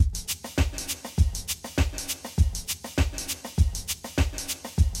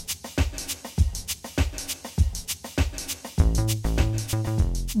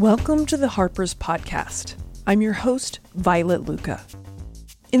Welcome to the Harper's Podcast. I'm your host, Violet Lucca.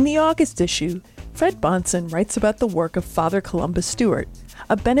 In the August issue, Fred Bahnsen writes about the work of Father Columba Stewart,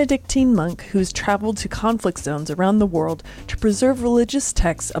 a Benedictine monk who's traveled to conflict zones around the world to preserve religious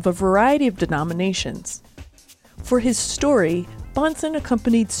texts of a variety of denominations. For his story, Bahnsen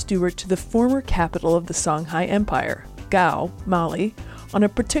accompanied Stewart to the former capital of the Songhai Empire, Gao, Mali, on a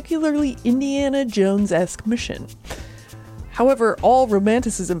particularly Indiana Jones-esque mission. However, all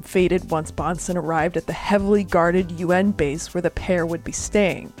romanticism faded once Bahnsen arrived at the heavily guarded UN base where the pair would be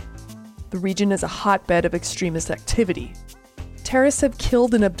staying. The region is a hotbed of extremist activity. Terrorists have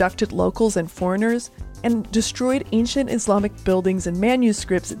killed and abducted locals and foreigners, and destroyed ancient Islamic buildings and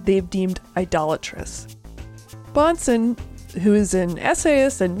manuscripts they've deemed idolatrous. Bahnsen, who is an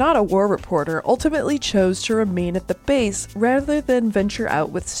essayist and not a war reporter, ultimately chose to remain at the base rather than venture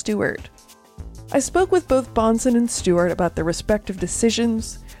out with Stewart. I spoke with both Bahnsen and Stewart about their respective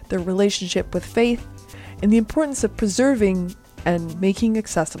decisions, their relationship with faith, and the importance of preserving and making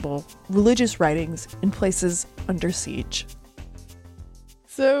accessible religious writings in places under siege.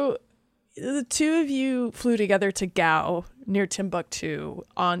 So, the two of you flew together to Gao, near Timbuktu,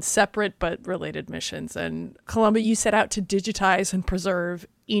 on separate but related missions. And Columba, you set out to digitize and preserve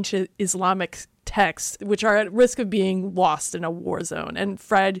ancient Islamic texts, which are at risk of being lost in a war zone. And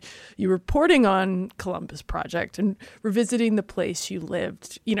Fred, you were reporting on Columba's project and revisiting the place you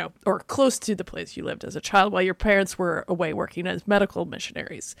lived, or close to the place you lived as a child while your parents were away working as medical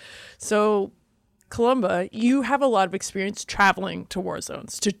missionaries. So, Columba, you have a lot of experience traveling to war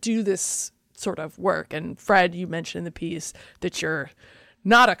zones to do this sort of work. And Fred, you mentioned in the piece that you're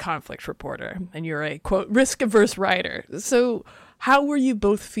not a conflict reporter and you're a, quote, risk-averse writer. So how were you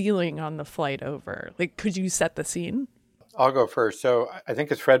both feeling on the flight over? Could you set the scene? I'll go first. So I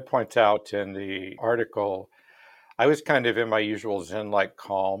think as Fred points out in the article, I was kind of in my usual Zen-like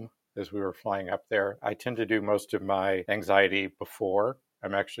calm as we were flying up there. I tend to do most of my anxiety before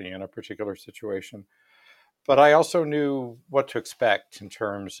I'm actually in a particular situation. But I also knew what to expect in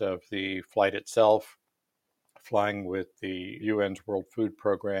terms of the flight itself, flying with the UN's World Food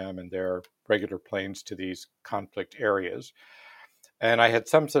Program and their regular planes to these conflict areas. And I had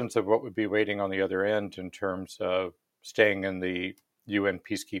some sense of what would be waiting on the other end in terms of staying in the UN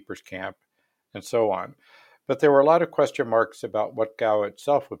peacekeepers camp and so on. But there were a lot of question marks about what Gao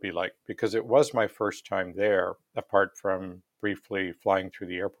itself would be like, because it was my first time there, apart from briefly flying through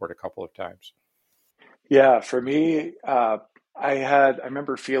the airport a couple of times. Yeah, for me, I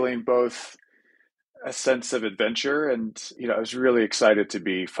remember feeling both a sense of adventure and, I was really excited to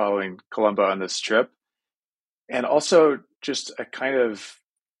be following Columba on this trip. And also just a kind of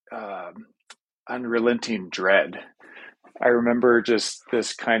unrelenting dread. I remember just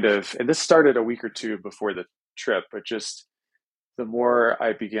this kind of, and this started a week or two before the trip, but just the more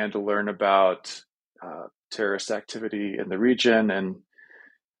I began to learn about terrorist activity in the region and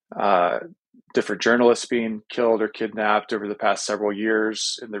different journalists being killed or kidnapped over the past several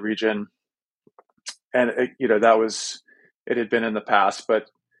years in the region. And, it had been in the past, but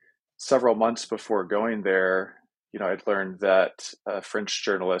several months before going there, I'd learned that a French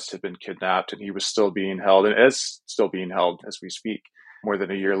journalist had been kidnapped and he was still being held and is still being held as we speak more than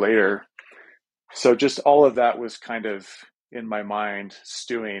a year later. So just all of that was kind of in my mind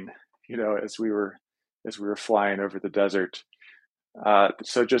stewing, as we were flying over the desert.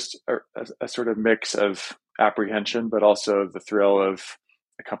 So just a sort of mix of apprehension, but also the thrill of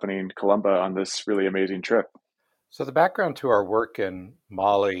accompanying Columba on this really amazing trip. So the background to our work in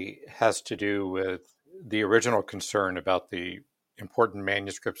Mali has to do with the original concern about the important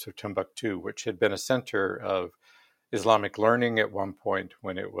manuscripts of Timbuktu, which had been a center of Islamic learning at one point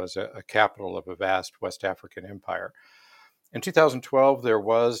when it was a capital of a vast West African empire. In 2012, there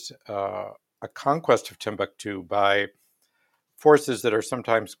was a conquest of Timbuktu by forces that are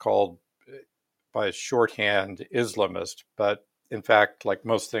sometimes called by shorthand Islamist, but in fact, like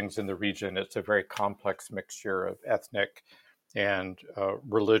most things in the region, it's a very complex mixture of ethnic and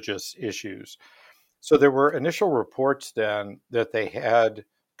religious issues. So there were initial reports then that they had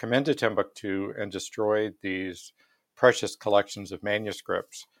come into Timbuktu and destroyed these precious collections of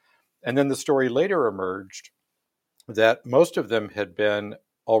manuscripts. And then the story later emerged that most of them had been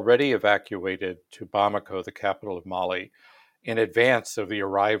already evacuated to Bamako, the capital of Mali, in advance of the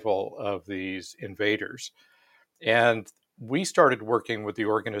arrival of these invaders. And we started working with the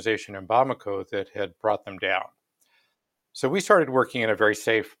organization in Bamako that had brought them down. So we started working in a very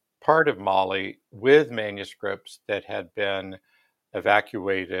safe part of Mali with manuscripts that had been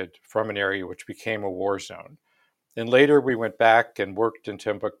evacuated from an area which became a war zone. And later we went back and worked in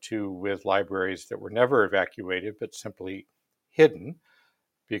Timbuktu with libraries that were never evacuated, but simply hidden,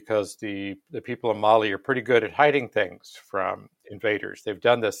 because the people in Mali are pretty good at hiding things from invaders. They've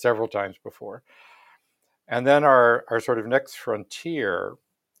done this several times before. And then our sort of next frontier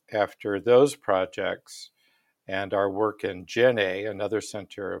after those projects and our work in Djenné, another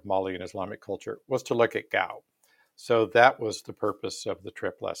center of Malian Islamic culture, was to look at Gao. So that was the purpose of the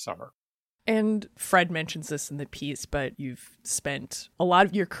trip last summer. And Fred mentions this in the piece, but you've spent a lot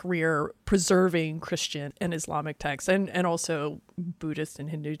of your career preserving Christian and Islamic texts and also Buddhist and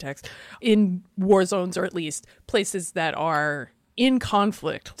Hindu texts in war zones, or at least places that are in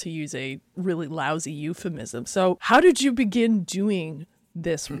conflict, to use a really lousy euphemism. So how did you begin doing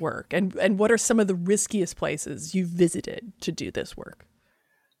this work? And what are some of the riskiest places you've visited to do this work?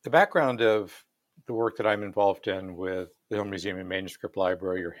 The background of the work that I'm involved in with the Himmel Museum and Manuscript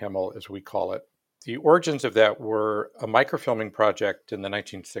Library, or Himmel as we call it, the origins of that were a microfilming project in the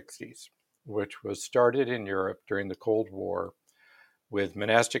 1960s, which was started in Europe during the Cold War with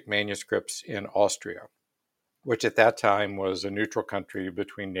monastic manuscripts in Austria, which at that time was a neutral country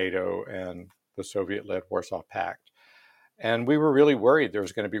between NATO and the Soviet-led Warsaw Pact. And we were really worried there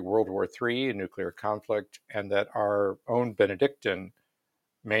was going to be World War III, a nuclear conflict, and that our own Benedictine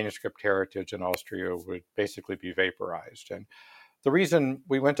manuscript heritage in Austria would basically be vaporized. And the reason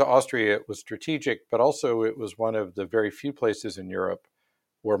we went to Austria, it was strategic, but also it was one of the very few places in Europe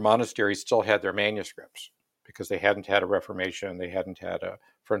where monasteries still had their manuscripts because they hadn't had a Reformation, they hadn't had a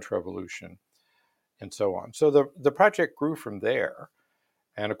French Revolution, and so on. So the project grew from there.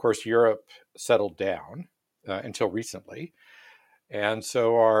 And of course, Europe settled down until recently. And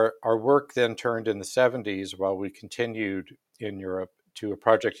so our work then turned in the 70s while we continued in Europe to a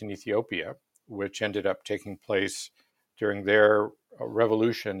project in Ethiopia, which ended up taking place during their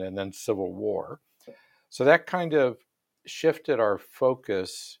revolution and then civil war. So that kind of shifted our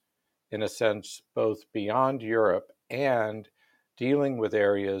focus, in a sense, both beyond Europe and dealing with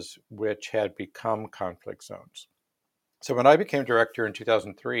areas which had become conflict zones. So when I became director in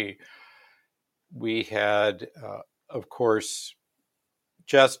 2003, we had, of course,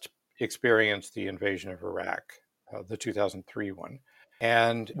 just experienced the invasion of Iraq, the 2003 one.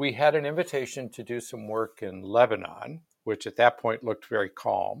 And we had an invitation to do some work in Lebanon, which at that point looked very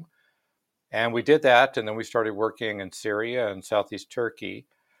calm. And we did that, and then we started working in Syria and Southeast Turkey.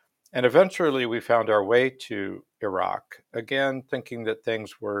 And eventually we found our way to Iraq, again, thinking that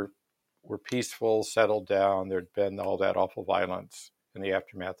things were peaceful, settled down. There'd been all that awful violence in the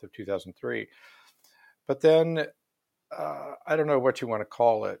aftermath of 2003. But then, I don't know what you want to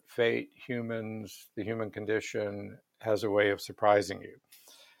call it, fate, humans, the human condition has a way of surprising you.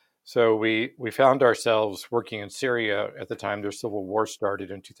 So we found ourselves working in Syria at the time their civil war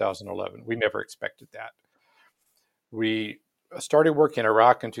started in 2011. We never expected that. We started working in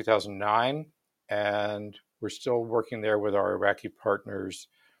Iraq in 2009, and we're still working there with our Iraqi partners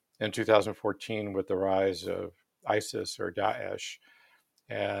in 2014 with the rise of ISIS or Daesh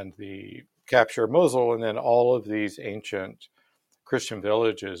and the capture of Mosul, and then all of these ancient Christian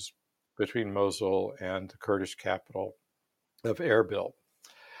villages between Mosul and the Kurdish capital of Erbil.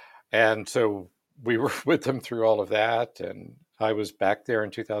 And so we were with them through all of that. And I was back there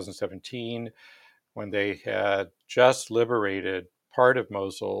in 2017 when they had just liberated part of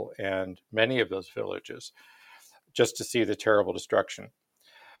Mosul and many of those villages, just to see the terrible destruction.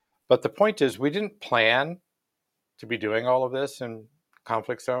 But the point is, we didn't plan to be doing all of this in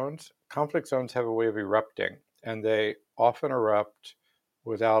conflict zones. Conflict zones have a way of erupting, and they often erupt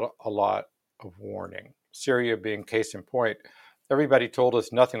without a lot of warning. Syria being case in point, everybody told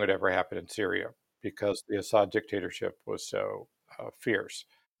us nothing would ever happen in Syria because the Assad dictatorship was so fierce.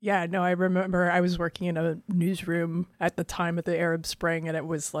 Yeah, no, I remember I was working in a newsroom at the time of the Arab Spring, and it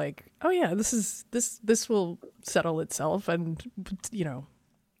was like, oh yeah, this will settle itself. And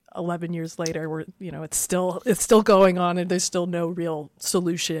 11 years later, it's still going on, and there's still no real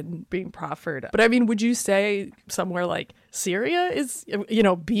solution being proffered. But I mean, would you say somewhere like Syria is,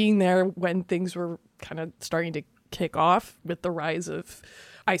 being there when things were kind of starting to kick off with the rise of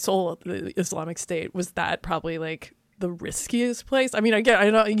ISIL, the Islamic State, was that probably like the riskiest place? I mean, again, I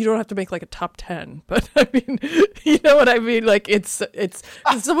know you don't have to make like a top 10, but I mean, you know what I mean? Like it's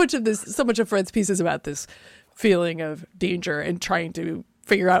so much of Fred's piece is about this feeling of danger and trying to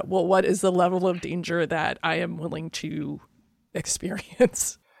figure out, well, what is the level of danger that I am willing to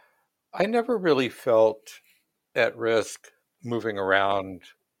experience? I never really felt at risk moving around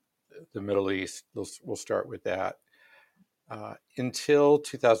the Middle East. We'll start with that. Until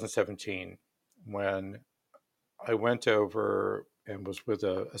 2017, when I went over and was with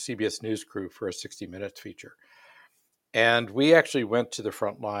a CBS News crew for a 60 Minutes feature. And we actually went to the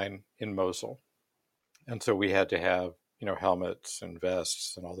front line in Mosul. And so we had to have, helmets and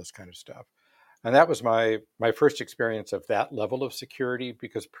vests and all this kind of stuff. And that was my first experience of that level of security,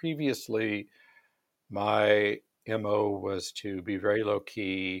 because previously my MO was to be very low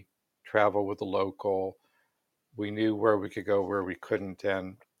key, travel with the local. We knew where we could go, where we couldn't,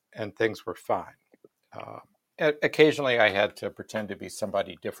 and things were fine. Occasionally I had to pretend to be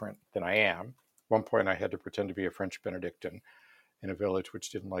somebody different than I am. At one point I had to pretend to be a French Benedictine in a village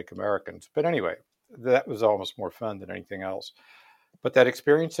which didn't like Americans. But anyway, that was almost more fun than anything else. But that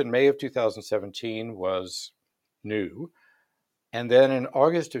experience in May of 2017 was new. And then in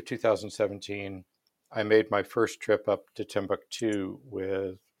August of 2017, I made my first trip up to Timbuktu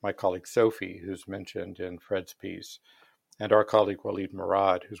with my colleague Sophie, who's mentioned in Fred's piece, and our colleague Walid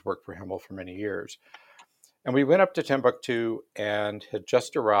Murad, who's worked for Himmel for many years. And we went up to Timbuktu and had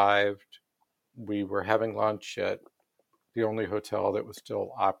just arrived. We were having lunch at the only hotel that was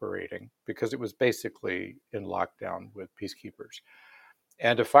still operating, because it was basically in lockdown with peacekeepers.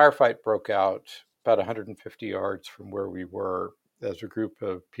 And a firefight broke out about 150 yards from where we were, as a group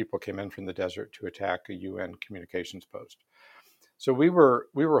of people came in from the desert to attack a UN communications post. So we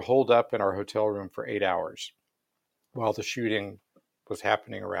were holed up in our hotel room for 8 hours while the shooting was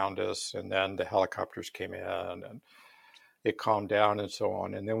happening around us, and then the helicopters came in and it calmed down and so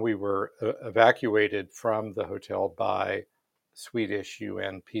on. And then we were evacuated from the hotel by Swedish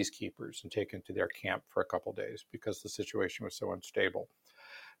UN peacekeepers and taken to their camp for a couple of days because the situation was so unstable.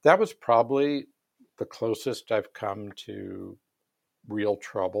 That was probably the closest I've come to real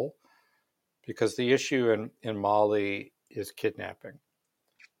trouble, because the issue in Mali is kidnapping.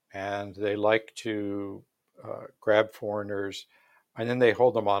 And they like to grab foreigners, and then they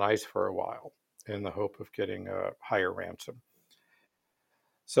hold them on ice for a while in the hope of getting a higher ransom.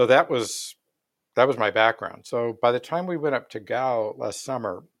 So that was my background. So by the time we went up to Gao last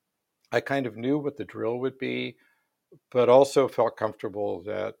summer, I kind of knew what the drill would be, but also felt comfortable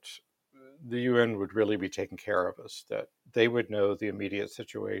that the UN would really be taking care of us, that they would know the immediate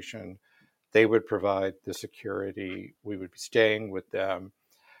situation, they would provide the security, we would be staying with them,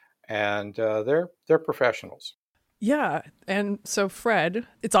 and they're professionals. Yeah. And so, Fred,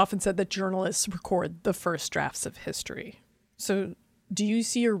 it's often said that journalists record the first drafts of history. So do you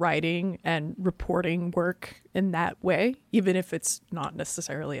see your writing and reporting work in that way, even if it's not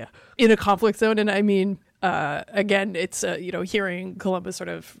necessarily in a conflict zone? And I mean, again, it's hearing Columbus sort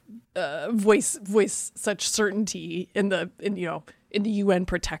of voice such certainty in the UN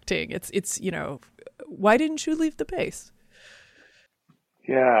protecting. It's why didn't you leave the base?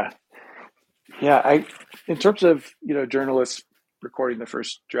 Yeah. In terms of journalists recording the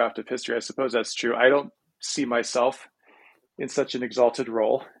first draft of history, I suppose that's true. I don't see myself in such an exalted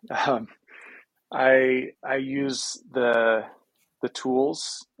role. I use the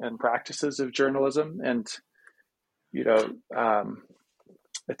tools and practices of journalism, and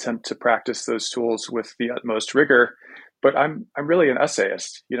attempt to practice those tools with the utmost rigor. But I'm really an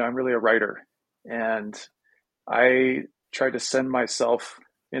essayist. I'm really a writer, and I try to send myself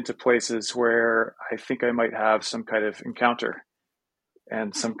into places where I think I might have some kind of encounter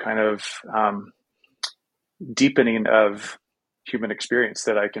and some kind of deepening of human experience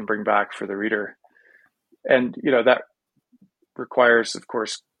that I can bring back for the reader. And, that requires, of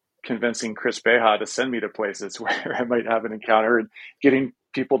course, convincing Chris Beha to send me to places where I might have an encounter and getting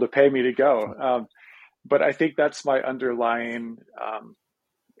people to pay me to go. But I think that's my underlying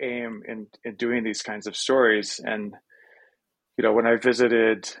aim in doing these kinds of stories. And, when I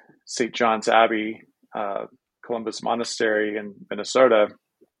visited St. John's Abbey, Columbus Monastery in Minnesota,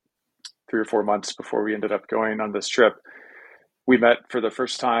 3 or 4 months before we ended up going on this trip, we met for the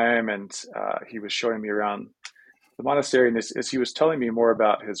first time, and he was showing me around the monastery. And as he was telling me more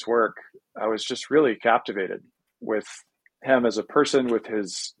about his work, I was just really captivated with him as a person, with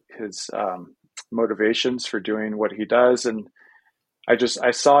his motivations for doing what he does. And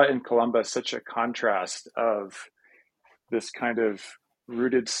I saw in Columbus such a contrast of this kind of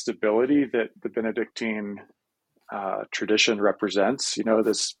rooted stability that the Benedictine tradition represents,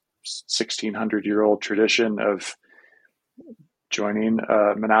 this 1600-year-old tradition of joining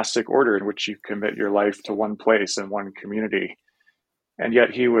a monastic order in which you commit your life to one place and one community. And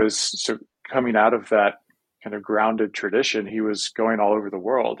yet he was coming out of that kind of grounded tradition. He was going all over the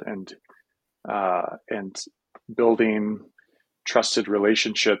world and building trusted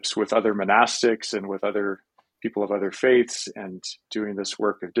relationships with other monastics and with other people of other faiths, and doing this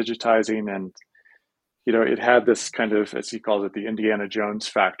work of digitizing. And it had this kind of, as he calls it, the Indiana Jones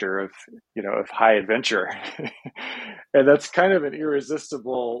factor of high adventure. And that's kind of an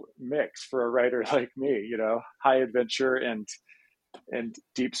irresistible mix for a writer like me, high adventure and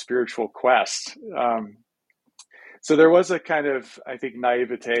deep spiritual quest. So there was a kind of, I think,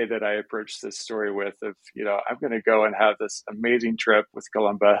 naivete that I approached this story with of, I'm going to go and have this amazing trip with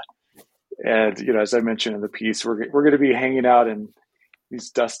Columba. And, as I mentioned in the piece, we're going to be hanging out in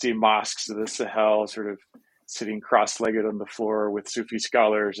these dusty mosques of the Sahel, sort of sitting cross-legged on the floor with Sufi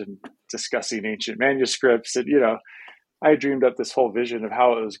scholars and discussing ancient manuscripts. And, I dreamed up this whole vision of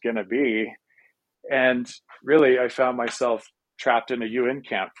how it was going to be. And really, I found myself trapped in a UN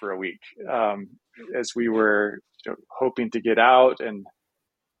camp for a week as we were hoping to get out. And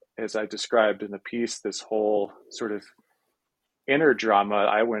as I described in the piece, this whole sort of inner drama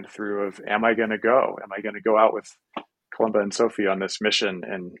I went through of, am I going to go? Am I going to go out with Columba and Sophie on this mission?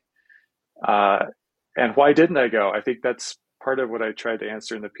 And why didn't I go? I think that's part of what I tried to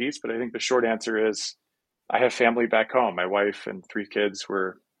answer in the piece. But I think the short answer is I have family back home. My wife and 3 kids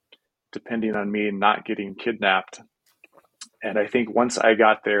were depending on me not getting kidnapped. And I think once I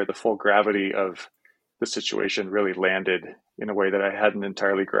got there, the full gravity of the situation really landed in a way that I hadn't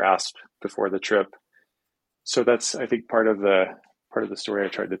entirely grasped before the trip. So that's, I think, part of the story I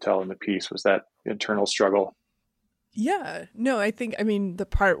tried to tell in the piece was that internal struggle. Yeah, no, I mean, the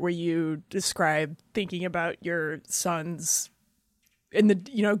part where you describe thinking about your sons in the,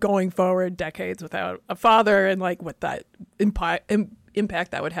 going forward decades without a father and like what that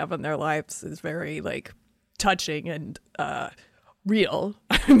impact that would have on their lives is very like touching and real.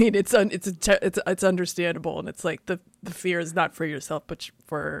 I mean, it's understandable, and it's like the fear is not for yourself but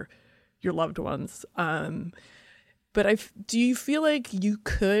for your loved ones. But do you feel like you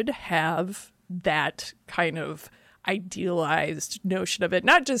could have that kind of idealized notion of it,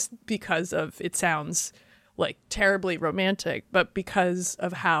 not just because of it sounds like terribly romantic, but because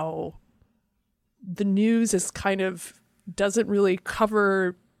of how the news is kind of doesn't really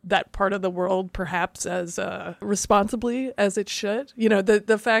cover that part of the world perhaps as responsibly as it should.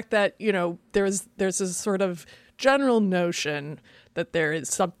 The fact that, there's a sort of general notion that there is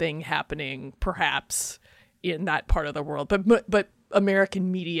something happening perhaps in that part of the world, but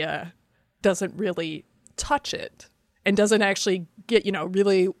American media doesn't really touch it and doesn't actually get,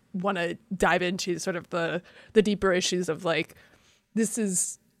 really want to dive into sort of the deeper issues of like, this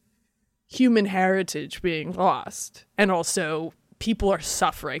is human heritage being lost, and also people are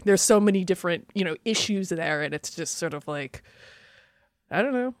suffering. There's so many different, issues there, and it's just sort of like, I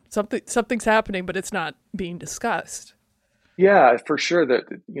don't know, something's happening, but it's not being discussed. Yeah, for sure that,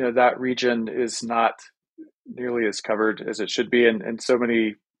 that region is not nearly as covered as it should be. And so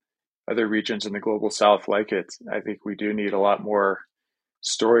many other regions in the global South like it. I think we do need a lot more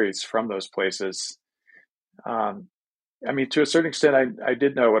stories from those places. I mean, to a certain extent, I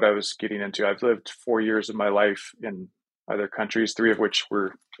did know what I was getting into. I've lived 4 years of my life in other countries, 3 of which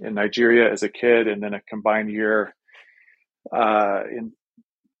were in Nigeria as a kid, and then a combined year in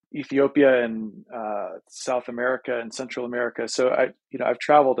Ethiopia and South America and Central America. So I've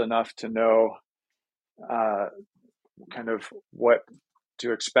traveled enough to know kind of what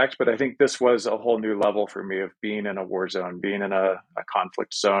to expect. But I think this was a whole new level for me of being in a war zone, being in a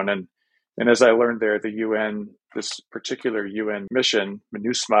conflict zone. And as I learned there, the UN, this particular UN mission,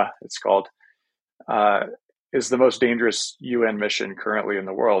 MINUSMA, it's called, is the most dangerous UN mission currently in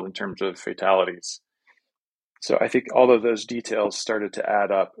the world in terms of fatalities. So I think all of those details started to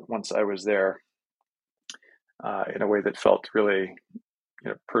add up once I was there in a way that felt really,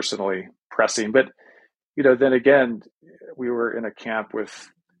 personally pressing. But, then again, we were in a camp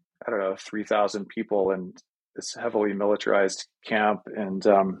with, 3,000 people in this heavily militarized camp. And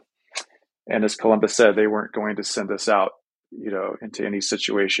as Columba said, they weren't going to send us out, into any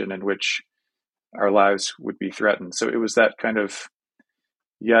situation in which our lives would be threatened. So it was that kind of,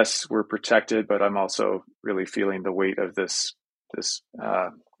 yes, we're protected, but I'm also really feeling the weight of this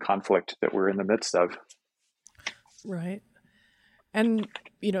conflict that we're in the midst of. Right. And,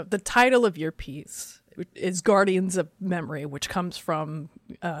 the title of your piece is Guardians of Memory, which comes from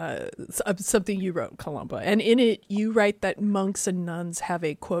something you wrote, Columba. And in it, you write that monks and nuns have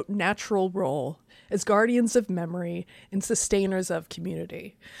a, quote, natural role as guardians of memory and sustainers of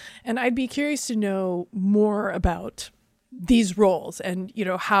community. And I'd be curious to know more about these roles and,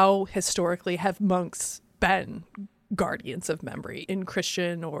 how historically have monks been guardians of memory in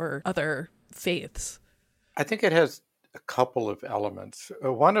Christian or other faiths? I think it has a couple of elements.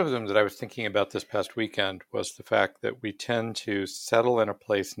 One of them that I was thinking about this past weekend was the fact that we tend to settle in a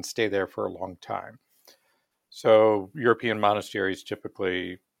place and stay there for a long time. So European monasteries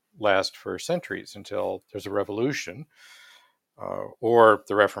typically last for centuries until there's a revolution or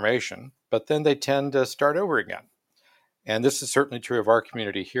the Reformation, but then they tend to start over again. And this is certainly true of our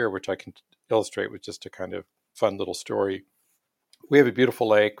community here, which I can illustrate with just a kind of fun little story. We have a beautiful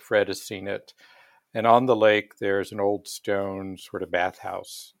lake. Fred has seen it. And on the lake, there's an old stone sort of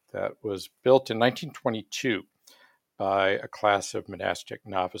bathhouse that was built in 1922 by a class of monastic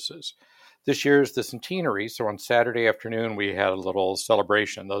novices. This year is the centenary, so on Saturday afternoon we had a little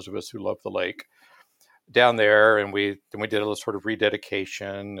celebration, those of us who love the lake, down there, and we did a little sort of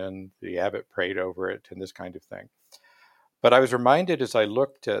rededication, and the abbot prayed over it and this kind of thing. But I was reminded as I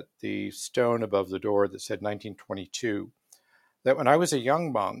looked at the stone above the door that said 1922, that when I was a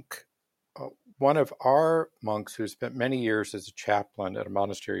young monk, one of our monks who spent many years as a chaplain at a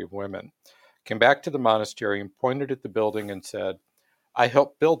monastery of women came back to the monastery and pointed at the building and said, "I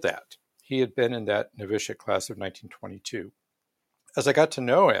helped build that." He had been in that novitiate class of 1922. As I got to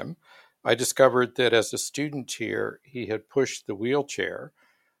know him, I discovered that as a student here, he had pushed the wheelchair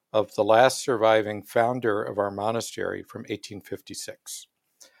of the last surviving founder of our monastery from 1856.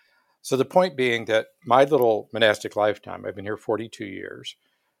 So the point being that my little monastic lifetime, I've been here 42 years,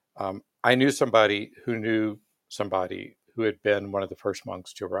 I knew somebody who had been one of the first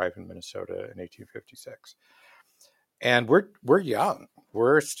monks to arrive in Minnesota in 1856. And we're young.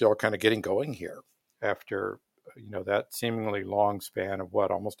 We're still kind of getting going here after that seemingly long span of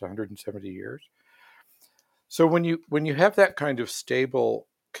almost 170 years. So when you have that kind of stable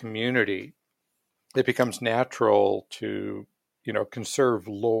community, it becomes natural to conserve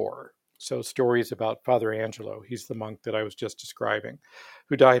lore. So stories about Father Angelo, he's the monk that I was just describing,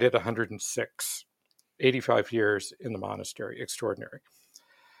 who died at 106, 85 years in the monastery. Extraordinary.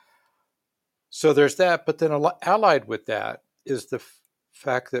 So there's that, but then allied with that is the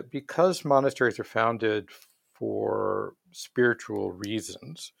fact that because monasteries are founded for spiritual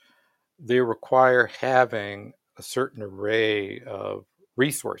reasons, they require having a certain array of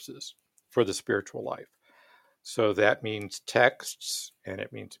resources for the spiritual life. So that means texts, and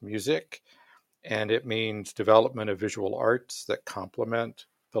it means music, and it means development of visual arts that complement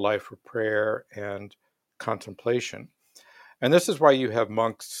the life of prayer and contemplation. And this is why you have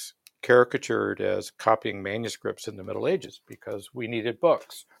monks caricatured as copying manuscripts in the Middle Ages, because we needed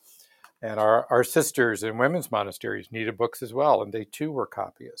books. And our sisters in women's monasteries needed books as well, and they too were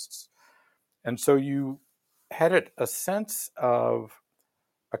copyists. And so you had a sense of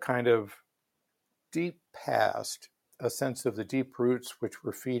a kind of deep past, a sense of the deep roots which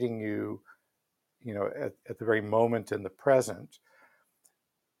were feeding you, at the very moment in the present.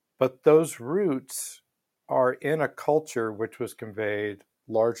 But those roots are in a culture which was conveyed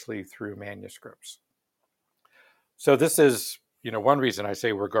largely through manuscripts. So this is, one reason I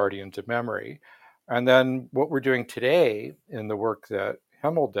say we're guardians of memory. And then what we're doing today in the work that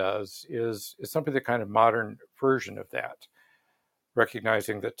Hemel does is simply the kind of modern version of that,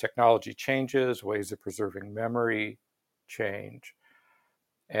 recognizing that technology changes, ways of preserving memory change.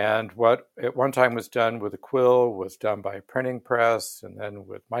 And what at one time was done with a quill was done by a printing press, and then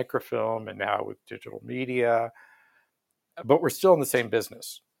with microfilm, and now with digital media. But we're still in the same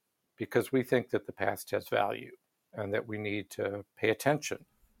business because we think that the past has value and that we need to pay attention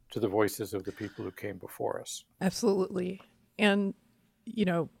to the voices of the people who came before us. Absolutely. And,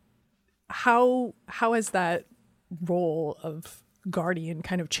 how has that role of guardian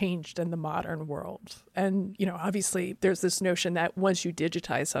kind of changed in the modern world? And, obviously there's this notion that once you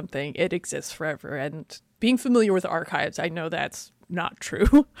digitize something, it exists forever. And being familiar with archives, I know that's not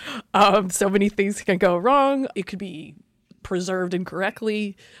true. So many things can go wrong. It could be preserved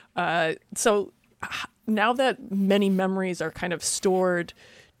incorrectly. So now that many memories are kind of stored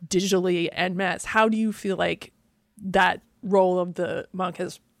digitally en masse, how do you feel like that role of the monk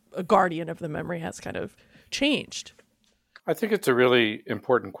as a guardian of the memory has kind of changed? I think it's a really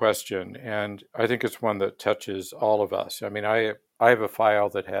important question, and I think it's one that touches all of us. I mean, I have a file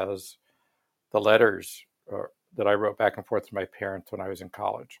that has the letters that I wrote back and forth to my parents when I was in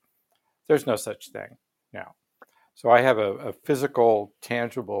college. There's no such thing now. So I have a physical,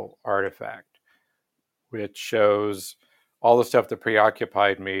 tangible artifact which shows all the stuff that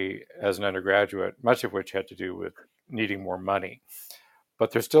preoccupied me as an undergraduate, much of which had to do with needing more money.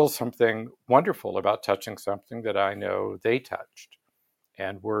 But there's still something wonderful about touching something that I know they touched,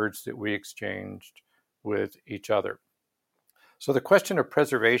 and words that we exchanged with each other. So the question of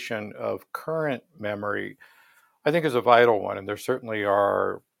preservation of current memory, I think, is a vital one. And there certainly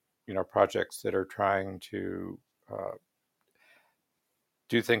are, projects that are trying to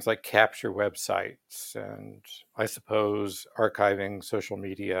do things like capture websites and, I suppose, archiving social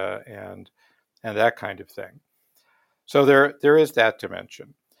media and that kind of thing. So there is that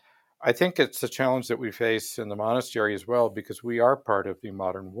dimension. I think it's a challenge that we face in the monastery as well, because we are part of the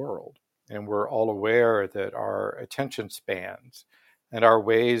modern world, and we're all aware that our attention spans and our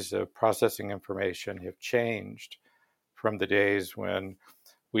ways of processing information have changed from the days when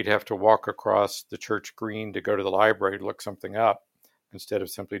we'd have to walk across the church green to go to the library to look something up instead of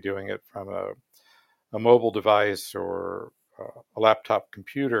simply doing it from a mobile device or a laptop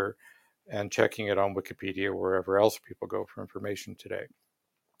computer and checking it on Wikipedia or wherever else people go for information today.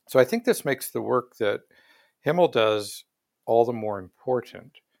 So I think this makes the work that Himmel does all the more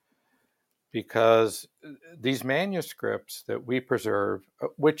important, because these manuscripts that we preserve,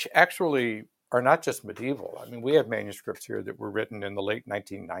 which actually are not just medieval. I mean, we have manuscripts here that were written in the late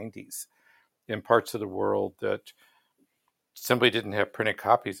 1990s in parts of the world that simply didn't have printed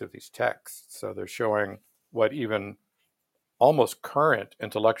copies of these texts. So they're showing what even almost current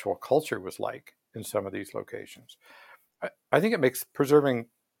intellectual culture was like in some of these locations. I think it makes preserving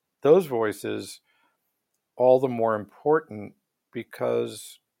those voices all the more important,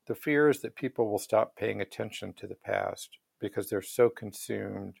 because the fear is that people will stop paying attention to the past because they're so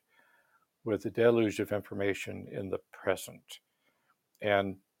consumed with the deluge of information in the present.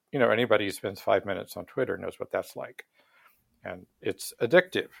 And, anybody who spends 5 minutes on Twitter knows what that's like. And it's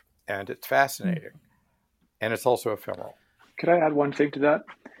addictive and it's fascinating and it's also ephemeral. Could I add one thing to that?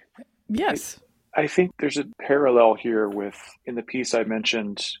 Yes. I think there's a parallel here with, in the piece I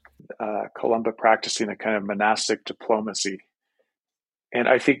mentioned, Columba practicing a kind of monastic diplomacy. And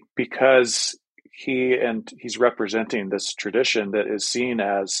I think because he's representing this tradition that is seen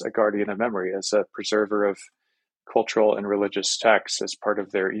as a guardian of memory, as a preserver of cultural and religious texts as part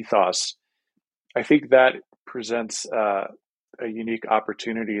of their ethos, I think that presents a unique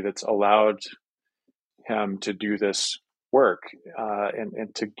opportunity that's allowed him to do this work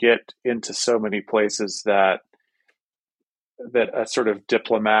and to get into so many places that a sort of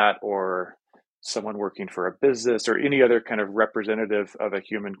diplomat or someone working for a business or any other kind of representative of a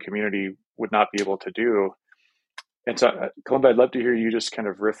human community would not be able to do. And so, Columba, I'd love to hear you just kind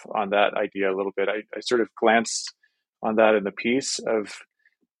of riff on that idea a little bit. I sort of glanced on that in the piece of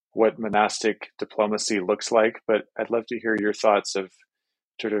what monastic diplomacy looks like, but I'd love to hear your thoughts of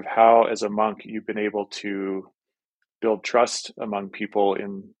sort of how, as a monk, you've been able to build trust among people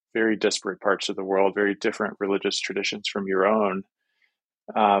in very disparate parts of the world, very different religious traditions from your own,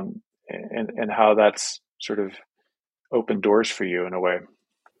 and how that's sort of opened doors for you in a way.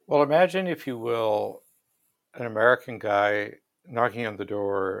 Well, imagine, if you will, an American guy knocking on the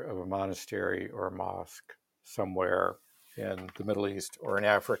door of a monastery or a mosque somewhere in the Middle East or in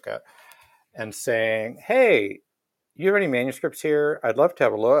Africa and saying, "Hey, you have any manuscripts here? I'd love to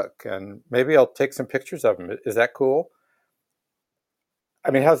have a look, and maybe I'll take some pictures of them. Is that cool?"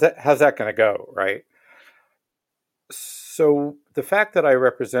 I mean, how's that going to go, right? So the fact that I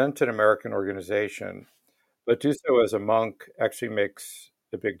represent an American organization, but do so as a monk, actually makes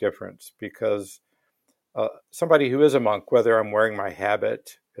a big difference, because somebody who is a monk, whether I'm wearing my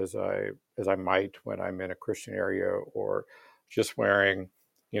habit as I might when I'm in a Christian area, or just wearing,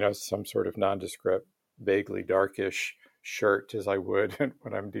 some sort of nondescript, vaguely darkish shirt as I would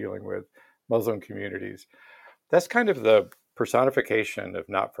when I'm dealing with Muslim communities, that's kind of the personification of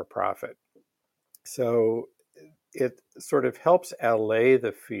not-for-profit. So it sort of helps allay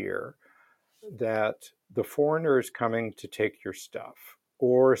the fear that the foreigner is coming to take your stuff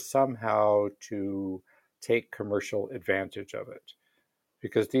or somehow to take commercial advantage of it,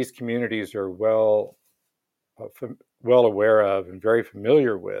 because these communities are well aware of and very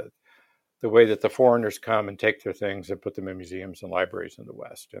familiar with the way that the foreigners come and take their things and put them in museums and libraries in the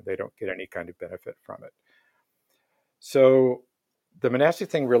West, and they don't get any kind of benefit from it. So the monastic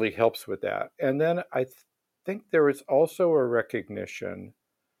thing really helps with that. And then I think there is also a recognition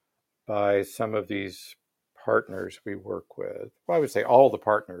by some of these partners we work with, well, I would say all the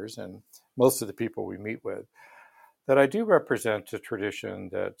partners and most of the people we meet with, that I do represent a tradition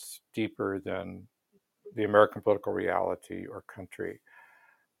that's deeper than the American political reality or country,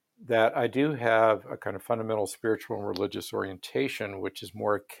 that I do have a kind of fundamental spiritual and religious orientation, which is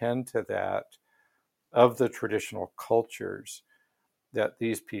more akin to that of the traditional cultures that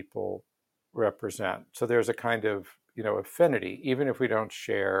these people represent. So there's a kind of, affinity, even if we don't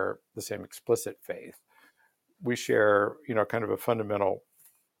share the same explicit faith. We share, kind of a fundamental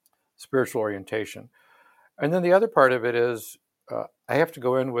spiritual orientation. And then the other part of it is I have to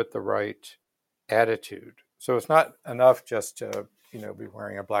go in with the right attitude. So it's not enough just to, be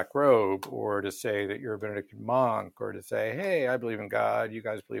wearing a black robe, or to say that you're a Benedictine monk, or to say, "Hey, I believe in God. You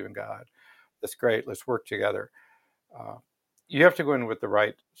guys believe in God. That's great. Let's work together." You have to go in with the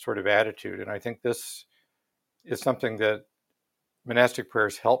right sort of attitude. And I think this is something that monastic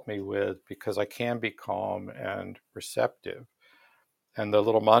prayers help me with, because I can be calm and receptive. And the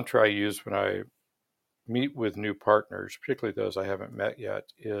little mantra I use when I meet with new partners, particularly those I haven't met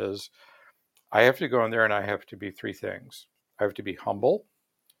yet, is I have to go in there and I have to be three things. I have to be humble,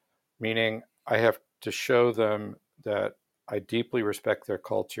 meaning I have to show them that I deeply respect their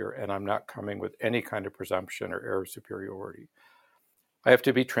culture and I'm not coming with any kind of presumption or air of superiority. I have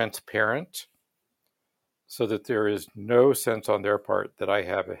to be transparent so that there is no sense on their part that I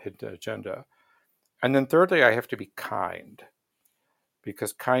have a hidden agenda. And then thirdly, I have to be kind,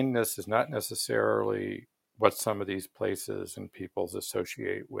 because kindness is not necessarily what some of these places and peoples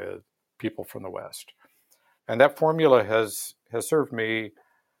associate with people from the West. And that formula has served me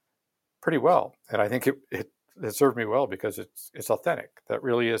pretty well. And I think it served me well because it's authentic. That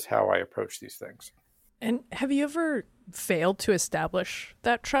really is how I approach these things. And have you ever failed to establish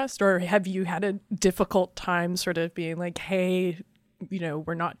that trust, or have you had a difficult time sort of being like, hey,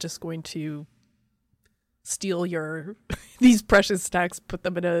 we're not just going to steal your these precious texts, put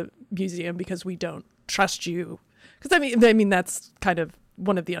them in a museum because we don't trust you? Because I mean that's kind of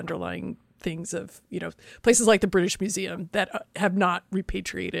one of the underlying things of places like the British Museum that have not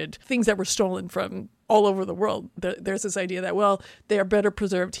repatriated things that were stolen from all over the world. There's this idea that, well, they are better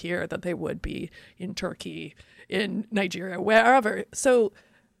preserved here than they would be in Turkey, in Nigeria, wherever. So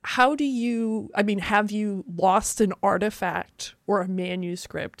how do you, have you lost an artifact or a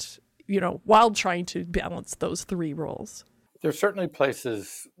manuscript, while trying to balance those three roles? There's certainly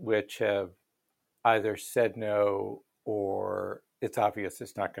places which have either said no or it's obvious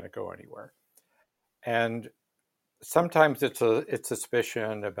it's not going to go anywhere. And sometimes it's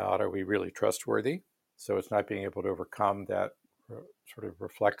suspicion about, are we really trustworthy? So it's not being able to overcome that sort of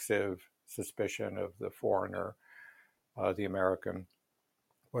reflexive suspicion of the foreigner, the American,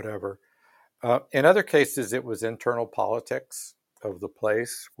 whatever. In other cases, it was internal politics of the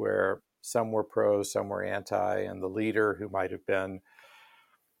place where some were pro, some were anti, and the leader, who might have been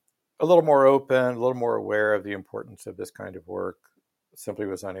a little more open, a little more aware of the importance of this kind of work, simply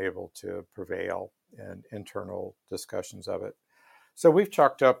was unable to prevail in internal discussions of it. So we've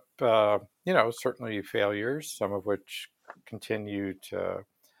chalked up, certainly failures, some of which continue to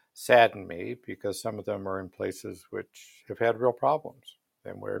sadden me because some of them are in places which have had real problems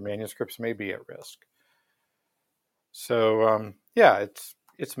and where manuscripts may be at risk. So,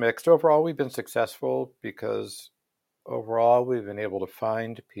 it's mixed. Overall, we've been successful because overall we've been able to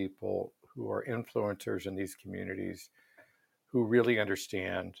find people who are influencers in these communities who really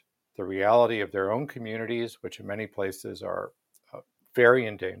understand the reality of their own communities, which in many places are very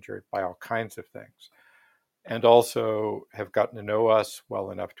endangered by all kinds of things, and also have gotten to know us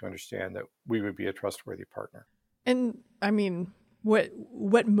well enough to understand that we would be a trustworthy partner. And what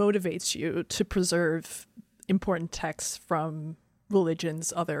motivates you to preserve important texts from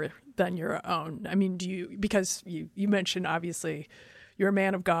religions other than your own? Because you mentioned, obviously, you're a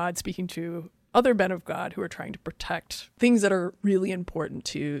man of God speaking to other men of God who are trying to protect things that are really important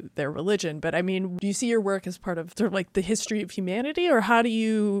to their religion. But do you see your work as part of sort of like the history of humanity, or how do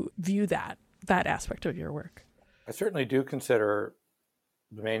you view that aspect of your work? I certainly do consider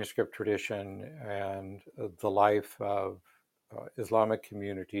the manuscript tradition and the life of Islamic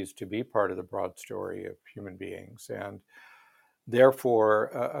communities to be part of the broad story of human beings, and therefore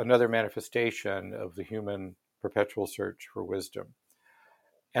another manifestation of the human perpetual search for wisdom.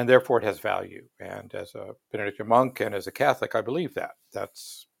 And therefore it has value. And as a Benedictine monk and as a Catholic, I believe that.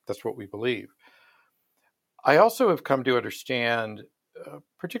 That's what we believe. I also have come to understand,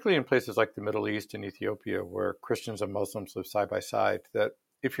 particularly in places like the Middle East and Ethiopia, where Christians and Muslims live side by side, that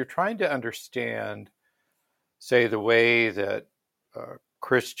if you're trying to understand, say, the way that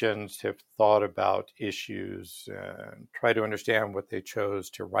Christians have thought about issues and try to understand what they chose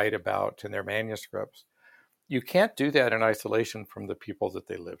to write about in their manuscripts, you can't do that in isolation from the people that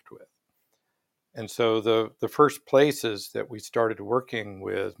they lived with. And so the first places that we started working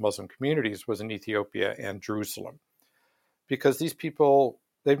with Muslim communities was in Ethiopia and Jerusalem, because these people,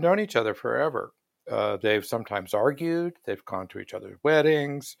 they've known each other forever. They've sometimes argued, they've gone to each other's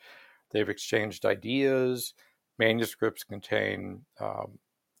weddings, they've exchanged ideas. Manuscripts contain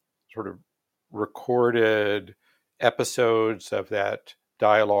sort of recorded episodes of that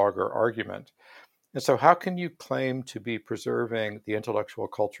dialogue or argument. And so how can you claim to be preserving the intellectual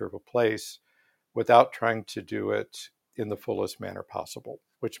culture of a place without trying to do it in the fullest manner possible,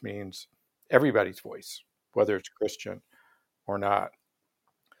 which means everybody's voice, whether it's Christian or not?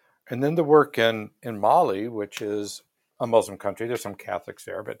 And then the work in Mali, which is a Muslim country, there's some Catholics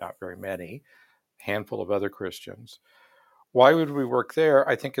there, but not very many, a handful of other Christians. Why would we work there?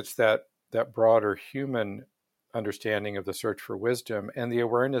 I think it's that broader human understanding of the search for wisdom and the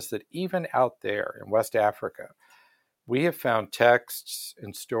awareness that even out there in West Africa, we have found texts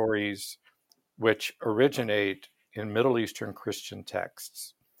and stories which originate in Middle Eastern Christian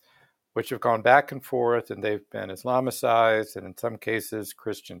texts. which have gone back and forth, and they've been Islamicized, and in some cases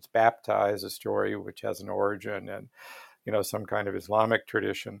Christians baptized, a story which has an origin in, some kind of Islamic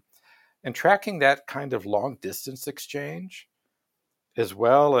tradition. And tracking that kind of long distance exchange, as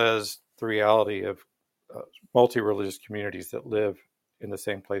well as the reality of multi-religious communities that live in the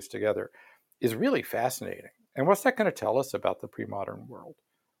same place together, is really fascinating. And what's that going to tell us about the pre-modern world?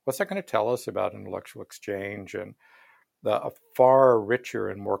 What's that going to tell us about intellectual exchange and a far richer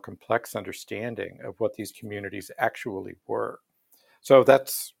and more complex understanding of what these communities actually were? So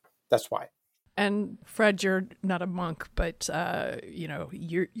that's why. And Fred, you're not a monk, but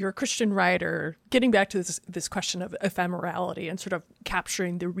you're a Christian writer. Getting back to this question of ephemerality and sort of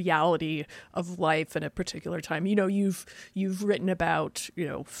capturing the reality of life in a particular time. You've written about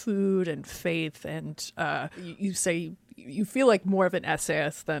food and faith, and you say you feel like more of an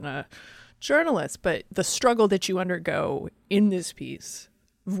essayist than a journalist. But the struggle that you undergo in this piece,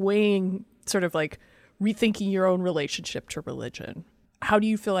 weighing sort of like rethinking your own relationship to religion. How do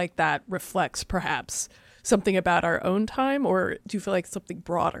you feel like that reflects perhaps something about our own time, or do you feel like something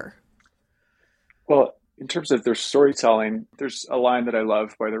broader? Well, in terms of their storytelling, there's a line that I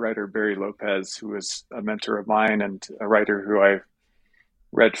love by the writer Barry Lopez, who was a mentor of mine and a writer who I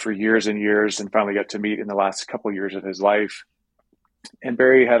read for years and years and finally got to meet in the last couple of years of his life. And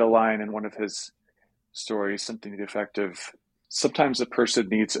Barry had a line in one of his stories, something to the effect of, sometimes a person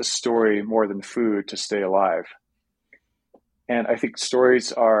needs a story more than food to stay alive. And I think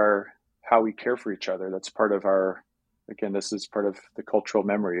stories are how we care for each other. That's part of this is part of the cultural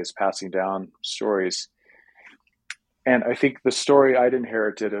memory, is passing down stories. And I think the story I'd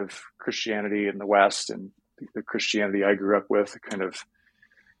inherited of Christianity in the West and the Christianity I grew up with, a kind of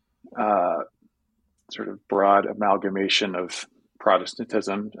sort of broad amalgamation of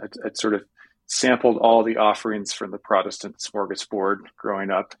Protestantism. I'd sort of sampled all the offerings from the Protestant smorgasbord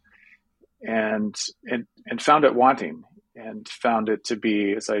growing up and found it wanting. And found it to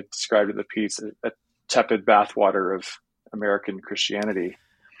be, as I described in the piece, a tepid bathwater of American Christianity.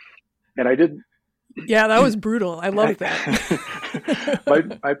 And I did. Yeah, that was brutal. I love that.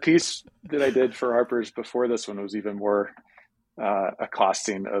 my piece that I did for Harper's before this one was even more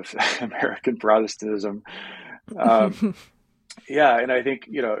accosting of American Protestantism. Yeah, and I think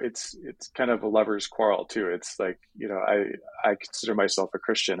it's kind of a lover's quarrel too. It's like I consider myself a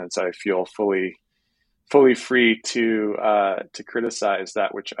Christian, and so I feel fully free to criticize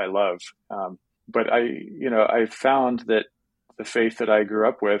that which I love. But I found that the faith that I grew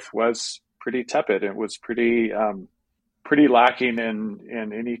up with was pretty tepid. It was pretty lacking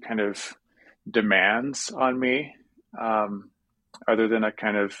in any kind of demands on me, other than a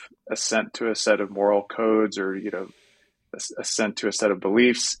kind of assent to a set of moral codes or assent to a set of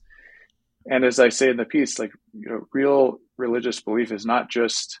beliefs. And as I say in the piece, real religious belief is not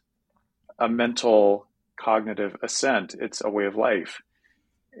just a mental cognitive assent, it's a way of life.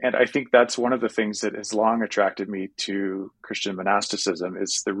 And I think that's one of the things that has long attracted me to Christian monasticism,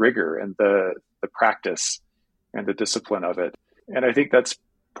 is the rigor and the practice and the discipline of it. And I think that's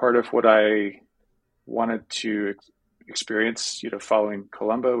part of what I wanted to experience, following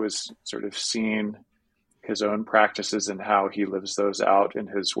Columba, was sort of seeing his own practices and how he lives those out in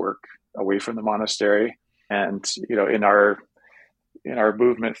his work away from the monastery. And, in our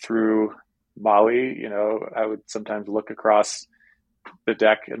movement through Mali, I would sometimes look across the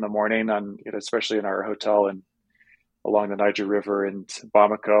deck in the morning on, especially in our hotel and along the Niger River in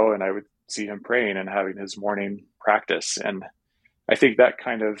Bamako, and I would see him praying and having his morning practice. And I think that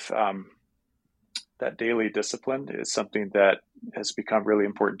kind of that daily discipline is something that has become really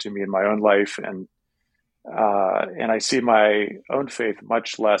important to me in my own life, and I see my own faith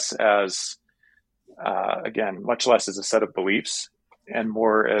much less as much less as a set of beliefs and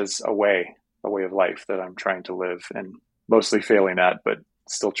more as a way of life that I'm trying to live, and mostly failing at, but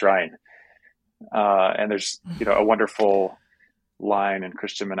still trying. And there's, a wonderful line in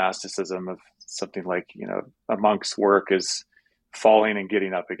Christian monasticism of something like, a monk's work is falling and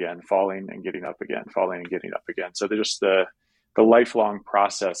getting up again, falling and getting up again, falling and getting up again. So there's just the lifelong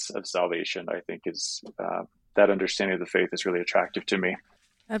process of salvation, I think, is that understanding of the faith is really attractive to me.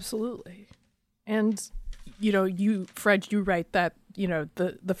 Absolutely. And Fred, you write that,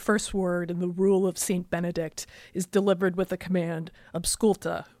 the first word in the rule of Saint Benedict is delivered with the command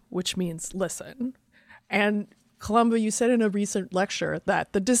 "Absculta," which means listen. And Columba, you said in a recent lecture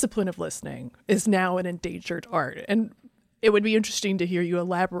that the discipline of listening is now an endangered art. And it would be interesting to hear you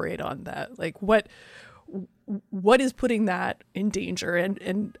elaborate on that. Like what is putting that in danger,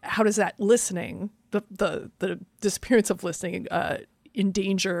 and how does that listening, the disappearance of listening,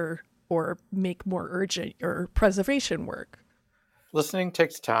 endanger or make more urgent or preservation work? Listening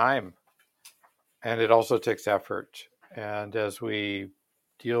takes time. And it also takes effort. And as we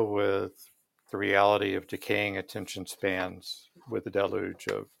deal with the reality of decaying attention spans with the deluge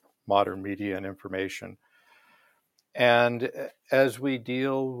of modern media and information, and as we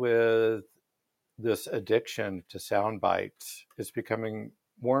deal with this addiction to sound bites, it's becoming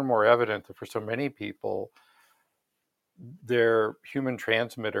more and more evident that for so many people, their human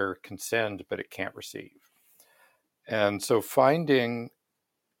transmitter can send, but it can't receive. And so finding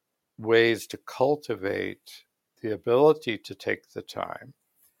ways to cultivate the ability to take the time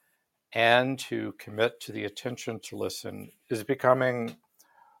and to commit to the attention to listen is becoming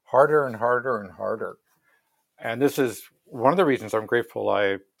harder and harder and harder. And this is one of the reasons I'm grateful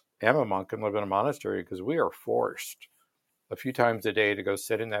I am a monk and live in a monastery, because we are forced a few times a day to go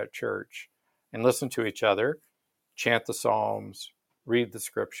sit in that church and listen to each other, chant the Psalms, read the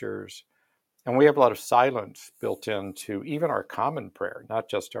scriptures. And we have a lot of silence built into even our common prayer, not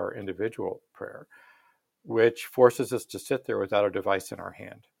just our individual prayer, which forces us to sit there without a device in our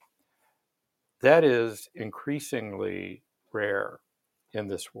hand. That is increasingly rare in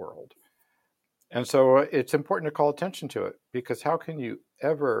this world. And so it's important to call attention to it, because how can you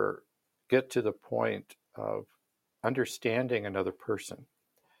ever get to the point of understanding another person,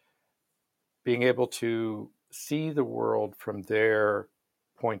 being able to see the world from their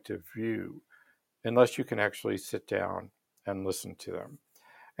point of view, unless you can actually sit down and listen to them?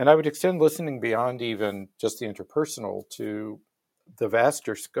 And I would extend listening beyond even just the interpersonal to the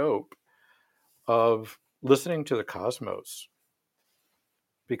vaster scope of listening to the cosmos,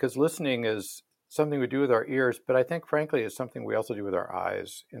 because listening is something we do with our ears, but I think, frankly, it's something we also do with our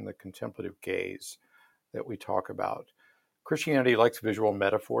eyes in the contemplative gaze that we talk about. Christianity likes visual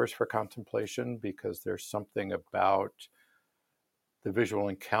metaphors for contemplation because there's something about the visual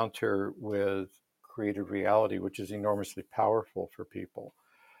encounter with created reality which is enormously powerful for people.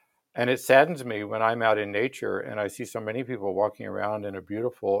 And it saddens me when I'm out in nature and I see so many people walking around in a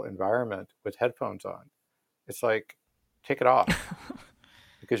beautiful environment with headphones on. It's like, take it off,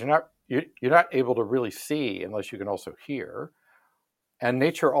 because you're not able to really see unless you can also hear. And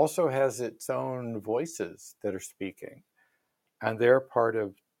nature also has its own voices that are speaking, and they're part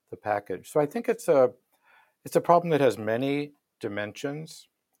of the package. So I think it's a problem that has many dimensions,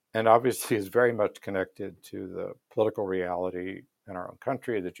 and obviously is very much connected to the political reality in our own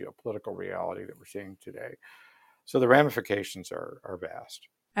country, the geopolitical reality that we're seeing today. So the ramifications are vast.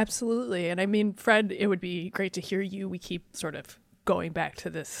 Absolutely. And I mean, Fred, it would be great to hear you. We keep sort of going back to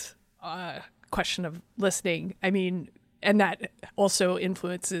this question of listening. I mean, and that also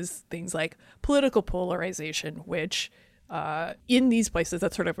influences things like political polarization, which in these places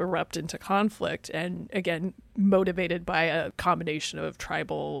that sort of erupt into conflict, and again, motivated by a combination of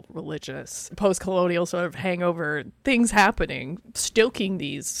tribal, religious, post-colonial sort of hangover things happening, stoking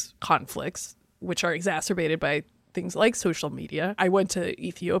these conflicts, which are exacerbated by things like social media. I went to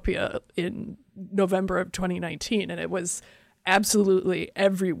Ethiopia in November of 2019, and it was absolutely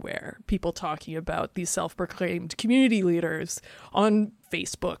everywhere. People talking about these self-proclaimed community leaders on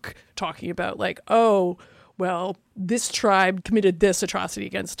Facebook, talking about like, oh, well, this tribe committed this atrocity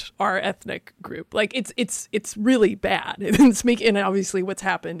against our ethnic group. Like it's really bad. And obviously what's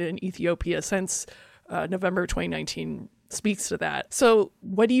happened in Ethiopia since November 2019 speaks to that. So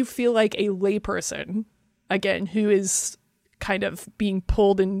what do you feel like a layperson, again, who is kind of being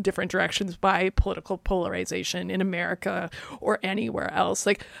pulled in different directions by political polarization in America or anywhere else,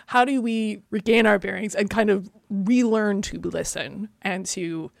 like how do we regain our bearings and kind of relearn to listen and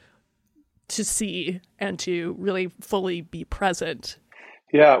to see and to really fully be present?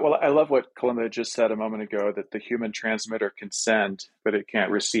 Yeah, well, I love what Kalimba just said a moment ago, that the human transmitter can send, but it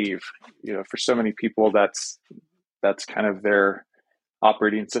can't receive. You know, for so many people, that's kind of their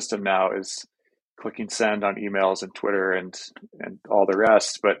operating system now, is clicking send on emails and Twitter and all the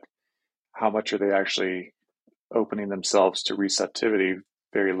rest. But how much are they actually opening themselves to receptivity?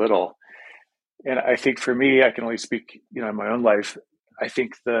 Very little. And I think for me, I can only speak, in my own life. I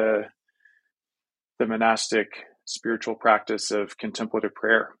think the monastic spiritual practice of contemplative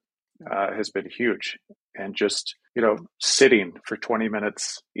prayer has been huge, and just sitting for 20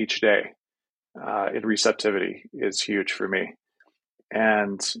 minutes each day in receptivity is huge for me.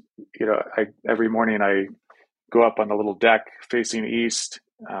 And every morning I go up on the little deck facing east.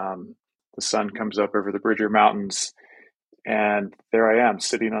 The sun comes up over the Bridger Mountains, and there I am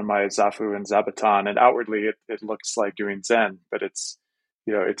sitting on my zafu and zabuton. And outwardly, it looks like doing Zen, but it's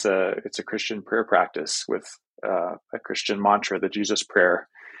a Christian prayer practice with a Christian mantra, the Jesus prayer.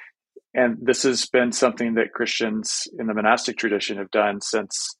 And this has been something that Christians in the monastic tradition have done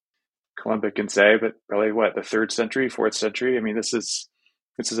since Kalimba can say, but probably the 3rd century, 4th century. I mean, this is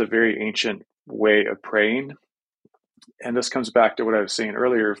This is a very ancient way of praying. And this comes back to what I was saying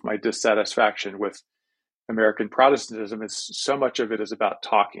earlier of my dissatisfaction with American Protestantism. Is so much of it is about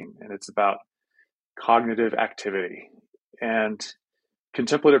talking, and it's about cognitive activity. And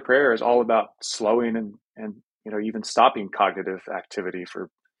contemplative prayer is all about slowing and even stopping cognitive activity for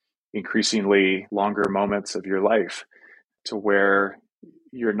increasingly longer moments of your life, to where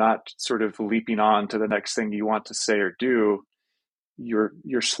you're not sort of leaping on to the next thing you want to say or do.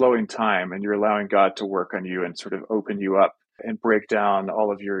 You're slowing time, and you're allowing God to work on you and sort of open you up and break down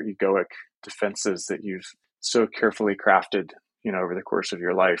all of your egoic defenses that you've so carefully crafted, over the course of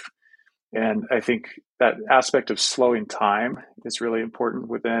your life. And I think that aspect of slowing time is really important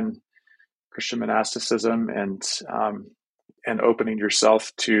within Christian monasticism, and opening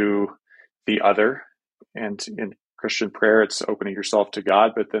yourself to the other. And in Christian prayer, it's opening yourself to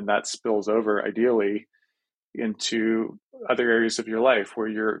God, but then that spills over ideally into other areas of your life where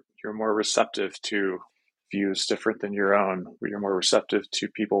you're more receptive to views different than your own, where you're more receptive to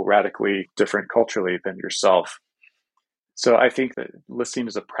people radically different culturally than yourself. So I think that listening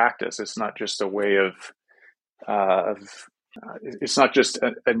is a practice. It's not just a way of it's not just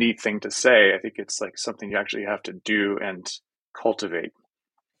a neat thing to say. I think it's like something you actually have to do and cultivate.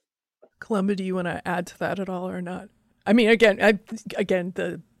 Columba, do you want to add to that at all or not? I mean, again,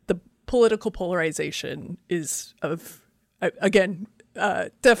 the political polarization is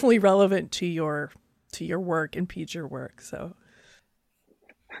definitely relevant to your work and your work. So,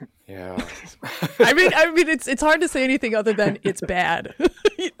 yeah, I mean, it's hard to say anything other than it's bad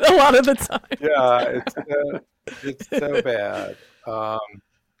a lot of the time. Yeah, it's so bad.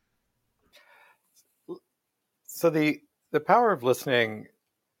 So the power of listening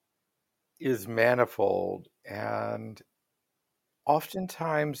is manifold, and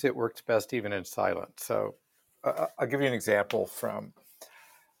oftentimes it works best even in silence. So I'll give you an example from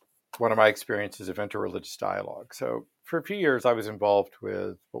one of my experiences of interreligious dialogue. So for a few years, I was involved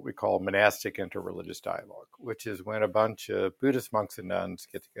with what we call monastic interreligious dialogue, which is when a bunch of Buddhist monks and nuns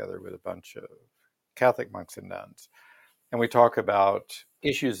get together with a bunch of Catholic monks and nuns, and we talk about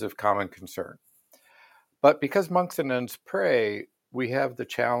issues of common concern. But because monks and nuns pray, we have the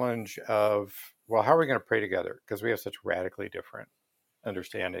challenge of, well, how are we going to pray together? Because we have such radically different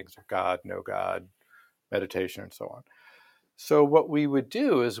understandings of God, no God, meditation, and so on. So what we would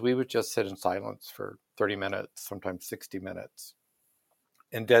do is we would just sit in silence for 30 minutes, sometimes 60 minutes,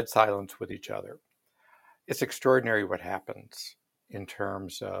 in dead silence with each other. It's extraordinary what happens in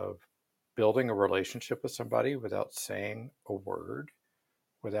terms of building a relationship with somebody without saying a word,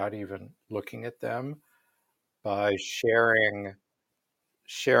 without even looking at them, by sharing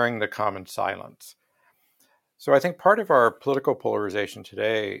the common silence. So I think part of our political polarization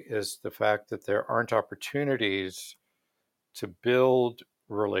today is the fact that there aren't opportunities to build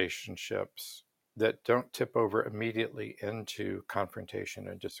relationships that don't tip over immediately into confrontation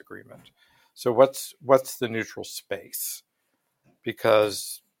and disagreement. So what's the neutral space?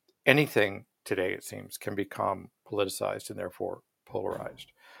 Because anything today, it seems, can become politicized and therefore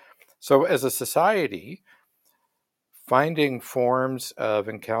polarized. So as a society, finding forms of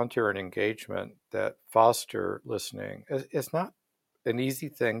encounter and engagement that foster listening is not an easy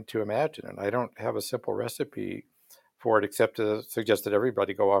thing to imagine. And I don't have a simple recipe for it, except to suggest that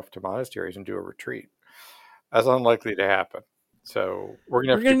everybody go off to monasteries and do a retreat. That's unlikely to happen. So we're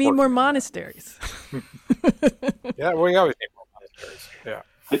going to need more monasteries. Yeah, we always need more monasteries. Yeah.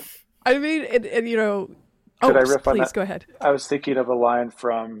 I mean, and Could I riff on that? Please go ahead. I was thinking of a line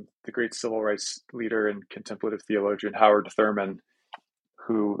from the great civil rights leader and contemplative theologian Howard Thurman,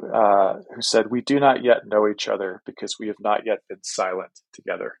 who said, "We do not yet know each other because we have not yet been silent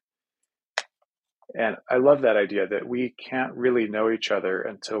together." And I love that idea that we can't really know each other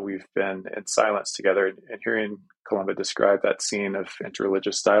until we've been in silence together. And hearing Columba describe that scene of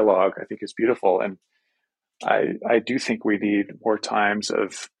interreligious dialogue, I think is beautiful. And I do think we need more times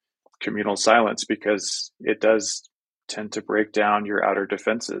of communal silence, because it does tend to break down your outer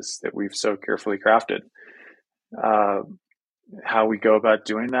defenses that we've so carefully crafted. How we go about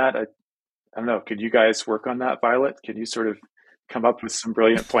doing that, I don't know. Could you guys work on that, Violet? Could you sort of come up with some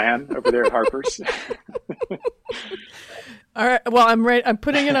brilliant plan over there at Harper's? All right. Well, I'm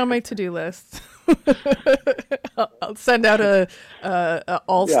putting it on my to-do list. I'll send out a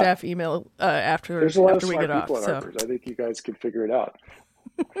all staff email after There's a lot after of we smart get people off. at Harper's. I think you guys can figure it out.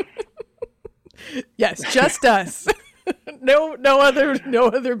 Yes, just us. No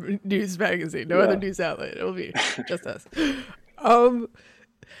other news magazine, no other news outlet. It'll be just us.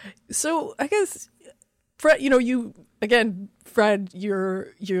 So I guess, Fred, Fred,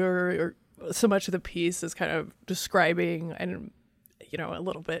 you're so much of the piece is kind of describing and a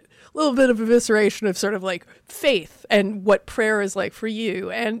little bit of evisceration of sort of like faith and what prayer is like for you.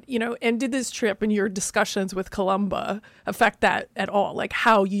 And, and did this trip and your discussions with Columba affect that at all? Like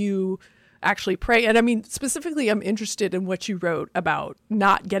how you actually pray? And I mean, specifically, I'm interested in what you wrote about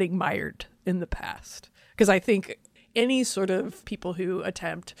not getting mired in the past, because I think any sort of people who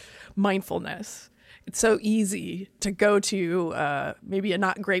attempt mindfulness, it's so easy to go to maybe a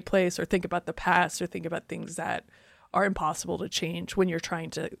not great place or think about the past or think about things that are impossible to change when you're trying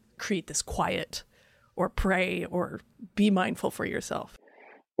to create this quiet or pray or be mindful for yourself.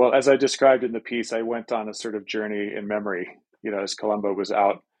 Well, as I described in the piece, I went on a sort of journey in memory. As Columba was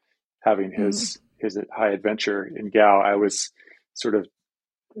out having his high adventure in Gao, I was sort of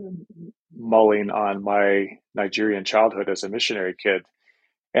mulling on my Nigerian childhood as a missionary kid.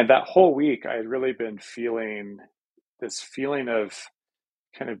 And that whole week, I had really been feeling this feeling of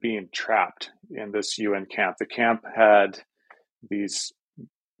kind of being trapped in this UN camp. The camp had these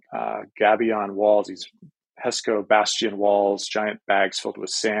gabion walls, these Hesco bastion walls, giant bags filled with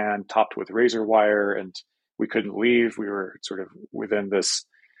sand, topped with razor wire, and we couldn't leave. We were sort of within this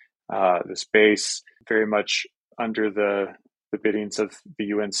base, very much under the biddings of the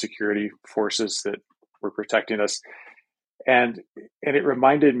UN security forces that were protecting us. And it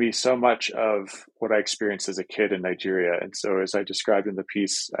reminded me so much of what I experienced as a kid in Nigeria. And so, as I described in the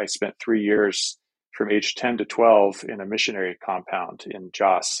piece, I spent 3 years from age 10 to 12 in a missionary compound in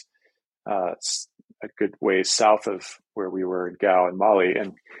Jos, a good ways south of where we were in Gao in Mali.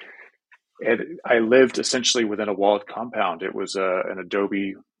 And I lived essentially within a walled compound. It was an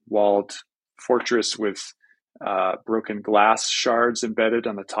adobe walled fortress with broken glass shards embedded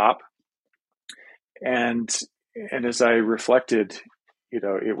on the top. And as I reflected,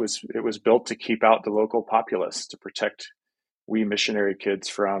 it was built to keep out the local populace, to protect we missionary kids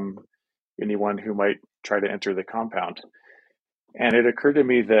from anyone who might try to enter the compound. And it occurred to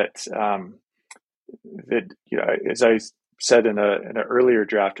me that as I said in an earlier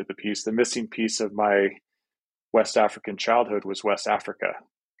draft of the piece, the missing piece of my West African childhood was West Africa.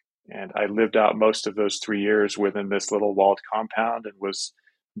 And I lived out most of those 3 years within this little walled compound and was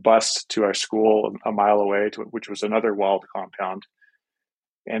bused to our school a mile away, which was another walled compound.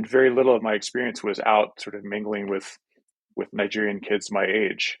 And very little of my experience was out sort of mingling with Nigerian kids my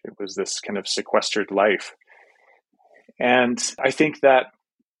age. It was this kind of sequestered life. And I think that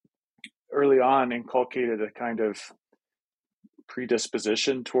early on inculcated a kind of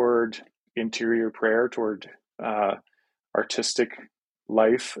predisposition toward interior prayer, toward artistic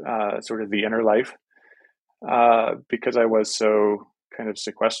life, sort of the inner life, because I was so kind of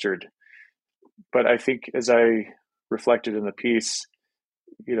sequestered. But I think as I reflected in the piece,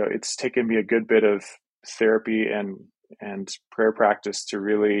 it's taken me a good bit of therapy and prayer practice to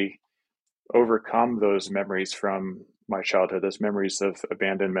really overcome those memories from my childhood, those memories of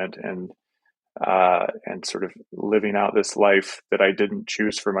abandonment and sort of living out this life that I didn't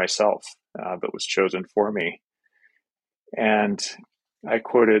choose for myself, but was chosen for me. And I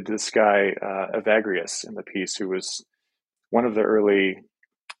quoted this guy, Evagrius, in the piece, who was one of the early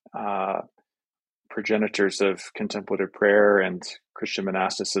progenitors of contemplative prayer and Christian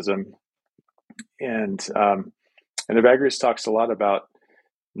monasticism. And Evagrius talks a lot about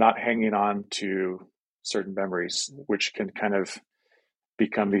not hanging on to certain memories, which can kind of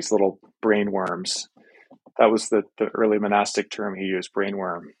become these little brain worms. That was the early monastic term he used,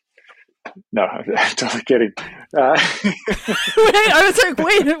 brainworm. No, I'm totally kidding. I was like,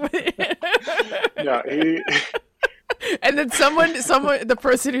 wait. No, and then someone, the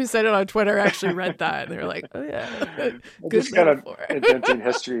person who said it on Twitter actually read that, and they were like, "Oh yeah, good just metaphor." Kind of inventing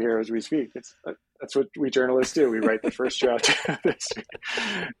history here as we speak. That's what we journalists do. We write the first draft of history.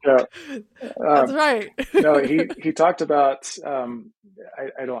 No, that's right. No, he talked about.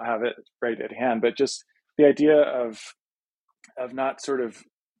 I don't have it right at hand, but just the idea of not sort of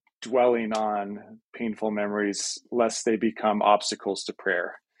dwelling on painful memories lest they become obstacles to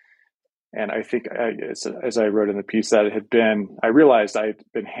prayer. And I think, as I wrote in the piece, that I realized I'd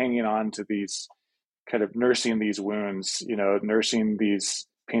been hanging on to these, kind of nursing these wounds, nursing these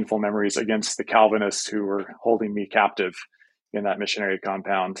painful memories against the Calvinists who were holding me captive in that missionary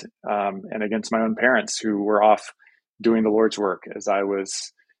compound, and against my own parents who were off doing the Lord's work as I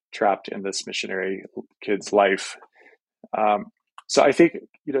was trapped in this missionary kid's life. So I think,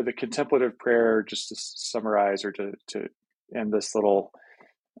 the contemplative prayer, just to summarize or to end this little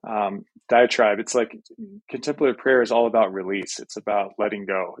diatribe, it's like contemplative prayer is all about release. It's about letting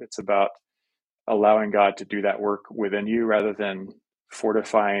go. It's about allowing God to do that work within you rather than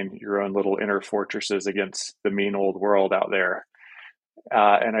fortifying your own little inner fortresses against the mean old world out there.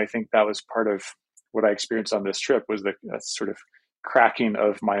 And I think that was part of what I experienced on this trip, was the sort of cracking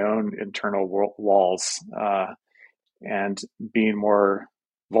of my own internal walls, and being more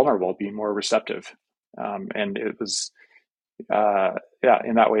vulnerable, being more receptive. And it was,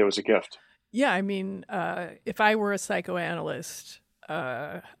 in that way, it was a gift. Yeah, I mean, if I were a psychoanalyst,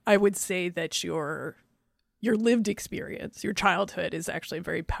 I would say that your lived experience, your childhood, is actually a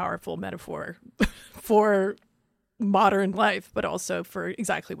very powerful metaphor for modern life, but also for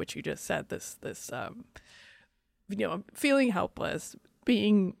exactly what you just said. This feeling helpless,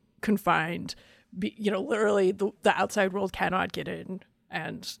 being confined, literally the outside world cannot get in,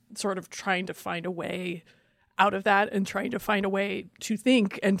 and sort of trying to find a way out of that, and trying to find a way to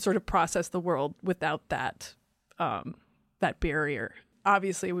think and sort of process the world without that that barrier.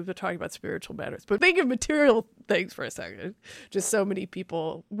 Obviously, we've been talking about spiritual matters, but think of material things for a second. Just so many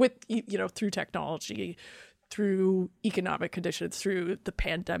people through technology, through economic conditions, through the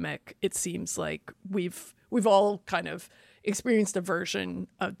pandemic, it seems like we've all kind of experienced a version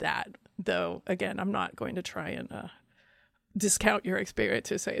of that. Though, again, I'm not going to try and discount your experience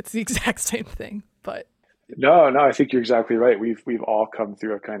to say it's the exact same thing, but No, I think you're exactly right. We've all come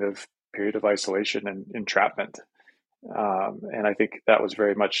through a kind of period of isolation and entrapment. And I think that was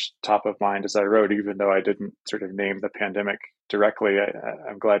very much top of mind as I wrote, even though I didn't sort of name the pandemic directly.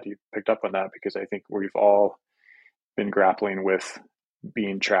 I'm glad you picked up on that, because I think we've all been grappling with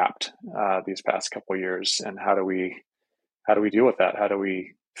being trapped these past couple of years, and how do we deal with that? How do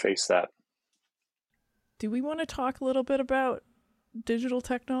we face that? do we want to talk a little bit about digital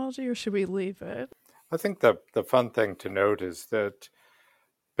technology, or should we leave it? I think the fun thing to note is that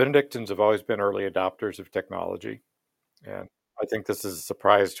Benedictines have always been early adopters of technology. And I think this is a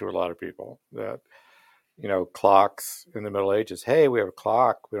surprise to a lot of people that, clocks in the Middle Ages, hey, we have a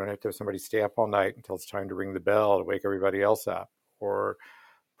clock. We don't have to have somebody stay up all night until it's time to ring the bell to wake everybody else up. Or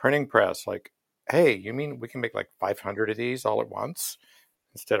printing press, like, hey, you mean we can make like 500 of these all at once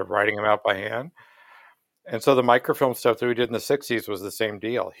instead of writing them out by hand? And so the microfilm stuff that we did in the 60s was the same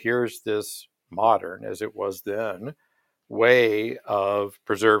deal. Here's this modern, as it was then, way of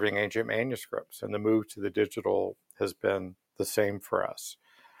preserving ancient manuscripts. And the move to the digital has been the same for us.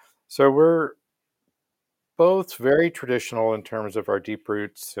 So we're both very traditional in terms of our deep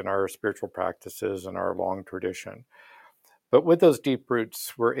roots and our spiritual practices and our long tradition. But with those deep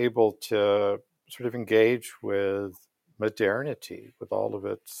roots, we're able to sort of engage with modernity, with all of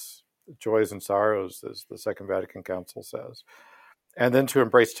its joys and sorrows, as the Second Vatican Council says, and then to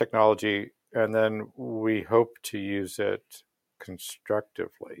embrace technology. And then we hope to use it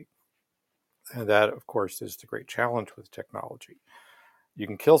constructively. And that, of course, is the great challenge with technology. You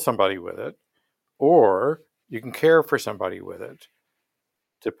can kill somebody with it, or you can care for somebody with it,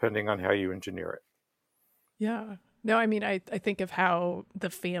 depending on how you engineer it. Yeah. No, I mean, I think of how the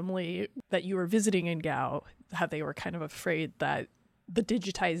family that you were visiting in Gao, how they were kind of afraid that the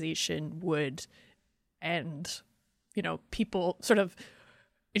digitization would end, people sort of,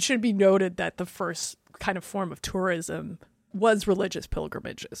 it should be noted that the first kind of form of tourism was religious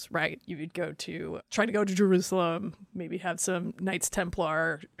pilgrimages, right? You would try to go to Jerusalem, maybe have some Knights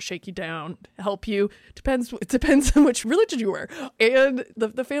Templar shake you down, help you. It depends on which religion you were. And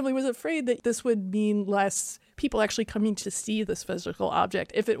the family was afraid that this would mean less people actually coming to see this physical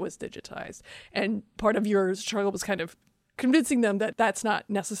object if it was digitized. And part of your struggle was kind of convincing them that that's not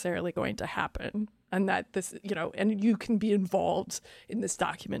necessarily going to happen. And that this, and you can be involved in this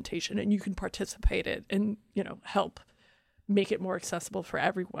documentation, and you can participate in it and, help make it more accessible for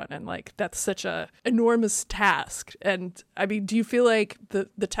everyone. And like, that's such a enormous task. And I mean, do you feel like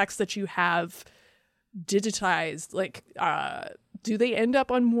the texts that you have digitized, like, do they end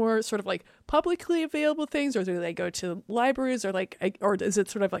up on more sort of like publicly available things, or do they go to libraries, or is it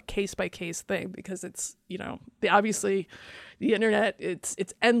sort of a case by case thing? Because it's, obviously the internet, it's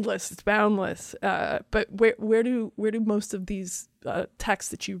endless, it's boundless. But where do most of these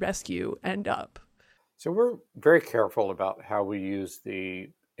texts that you rescue end up? So we're very careful about how we use the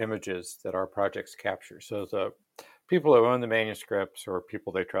images that our projects capture. So the people who own the manuscripts, or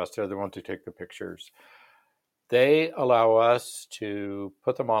people they trust, they're the ones who take the pictures. They allow us to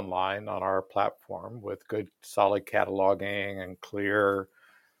put them online on our platform with good, solid cataloging and clear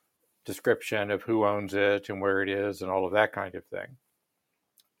description of who owns it and where it is and all of that kind of thing.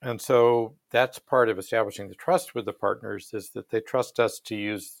 And so that's part of establishing the trust with the partners, is that they trust us to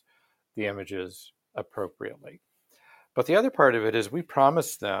use the images appropriately. But the other part of it is we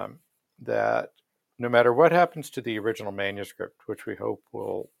promise them that no matter what happens to the original manuscript, which we hope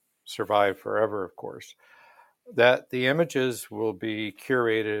will survive forever, of course, that the images will be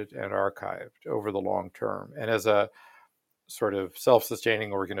curated and archived over the long term. And as a sort of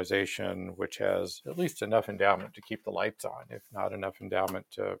self-sustaining organization, which has at least enough endowment to keep the lights on, if not enough endowment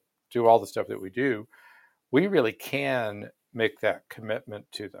to do all the stuff that we do, we really can make that commitment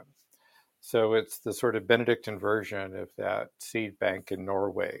to them. So it's the sort of Benedictine version of that seed bank in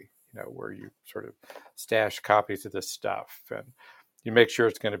Norway, where you sort of stash copies of this stuff and you make sure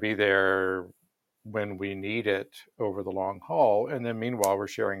it's going to be there when we need it over the long haul. And then meanwhile, we're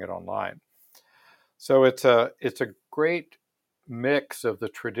sharing it online. So it's a great mix of the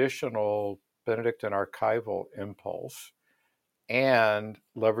traditional Benedictine archival impulse and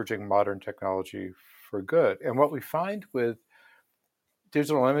leveraging modern technology for good. And what we find with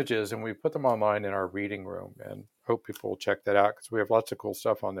digital images, and we put them online in our reading room, and hope people will check that out because we have lots of cool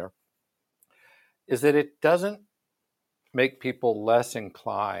stuff on there, is that it doesn't make people less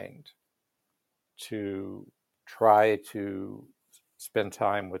inclined to try to spend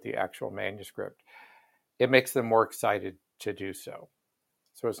time with the actual manuscript. It makes them more excited to do so.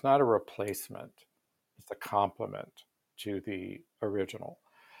 So it's not a replacement, it's a complement to the original.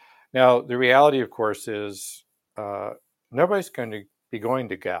 Now, the reality, of course, is nobody's going to be going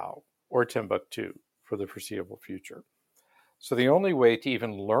to Gao or Timbuktu for the foreseeable future. So the only way to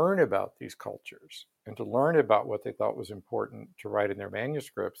even learn about these cultures and to learn about what they thought was important to write in their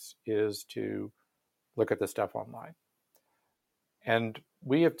manuscripts is to look at the stuff online. And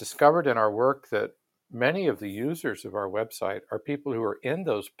we have discovered in our work that many of the users of our website are people who are in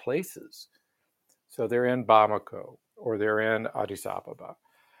those places. So they're in Bamako, or they're in Addis Ababa,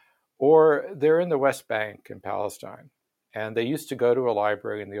 or they're in the West Bank in Palestine. And they used to go to a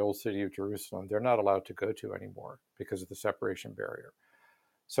library in the old city of Jerusalem. They're not allowed to go to anymore because of the separation barrier.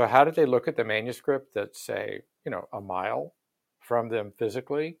 So how did they look at the manuscript that's, say, a mile from them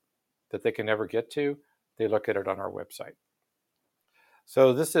physically that they can never get to? They look at it on our website.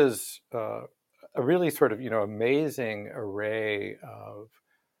 So this is a really sort of, amazing array of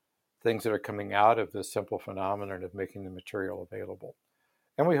things that are coming out of this simple phenomenon of making the material available.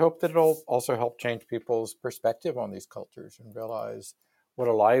 And we hope that it'll also help change people's perspective on these cultures and realize what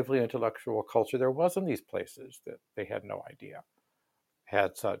a lively intellectual culture there was in these places that they had no idea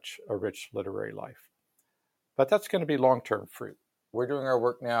had such a rich literary life. But that's going to be long-term fruit. We're doing our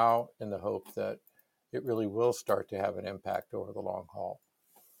work now in the hope that it really will start to have an impact over the long haul.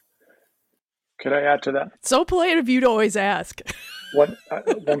 Could I add to that? So polite of you to always ask. One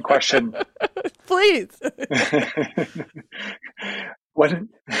question. Please.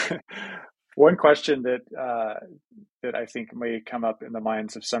 One question that I think may come up in the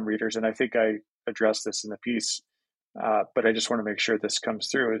minds of some readers, and I think I addressed this in the piece, but I just want to make sure this comes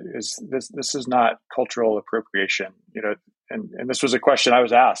through, is this is not cultural appropriation, and this was a question I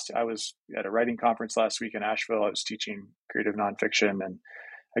was asked. I was at a writing conference last week in Asheville. I was teaching creative nonfiction, and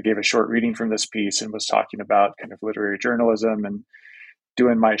I gave a short reading from this piece and was talking about kind of literary journalism and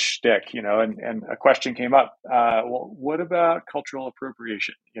doing my shtick, and a question came up. Well, what about cultural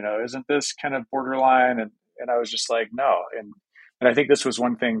appropriation? Isn't this kind of borderline? And I was just like, no. And I think this was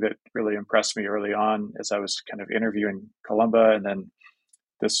one thing that really impressed me early on as I was kind of interviewing Columba, and then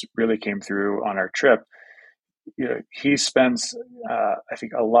this really came through on our trip. He spends, I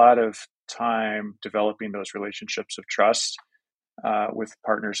think, a lot of time developing those relationships of trust with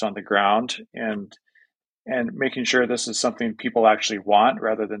partners on the ground, and making sure this is something people actually want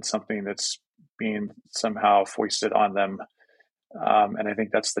rather than something that's being somehow foisted on them. And I think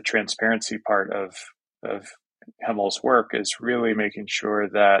that's the transparency part of Hemmel's work, is really making sure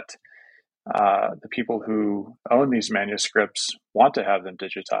that the people who own these manuscripts want to have them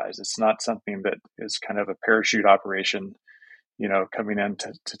digitized. It's not something that is kind of a parachute operation, coming in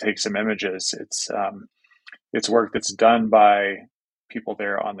to take some images. It's work that's done by people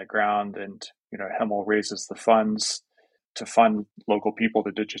there on the ground, and Hemmel raises the funds to fund local people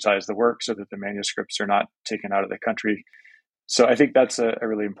to digitize the work so that the manuscripts are not taken out of the country. So I think that's a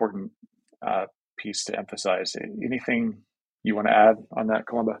really important piece to emphasize. Anything you want to add on that,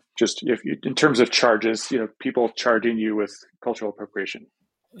 Columba? Just in terms of charges, people charging you with cultural appropriation.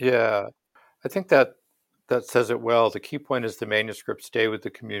 Yeah, I think that says it well. The key point is the manuscripts stay with the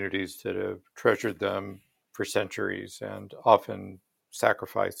communities that have treasured them for centuries and often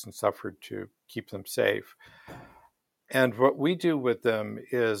sacrificed and suffered to keep them safe. And what we do with them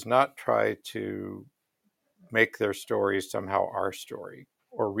is not try to make their story somehow our story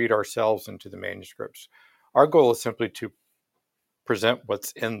or read ourselves into the manuscripts. Our goal is simply to present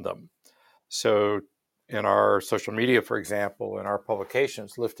what's in them. So in our social media, for example, in our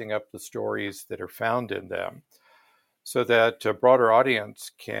publications, lifting up the stories that are found in them so that a broader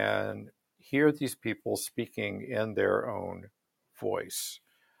audience can hear these people speaking in their own voice.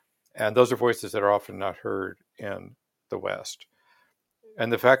 And those are voices that are often not heard in the West.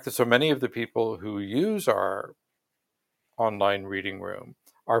 And the fact that so many of the people who use our online reading room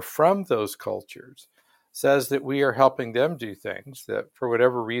are from those cultures says that we are helping them do things that, for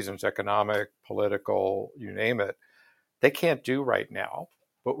whatever reasons, economic, political, you name it, they can't do right now.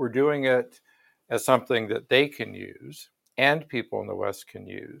 But we're doing it as something that they can use and people in the West can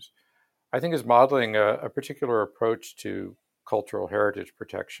use, I think is modeling a particular approach to cultural heritage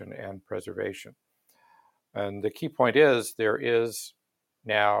protection and preservation. And the key point is there is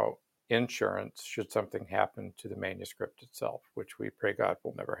now insurance should something happen to the manuscript itself, which we pray God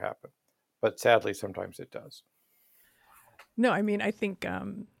will never happen. But sadly, sometimes it does. No, I mean, I think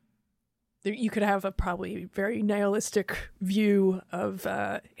you could have a probably very nihilistic view of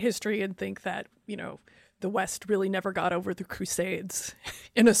history and think that, the West really never got over the Crusades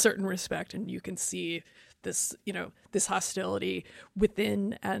in a certain respect. And you can see this, this hostility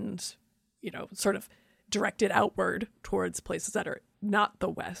within and, sort of directed outward towards places that are not the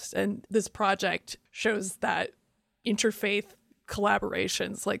West. And this project shows that interfaith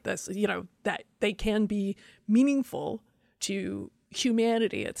collaborations like this, that they can be meaningful to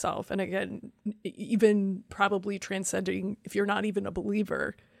humanity itself. And again, even probably transcending, if you're not even a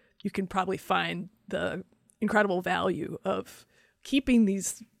believer, you can probably find the incredible value of keeping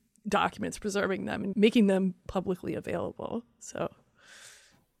these documents, preserving them, and making them publicly available. So,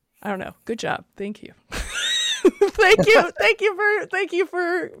 I don't know. Good job. Thank you. Thank you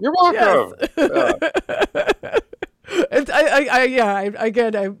for. You're welcome. Yes.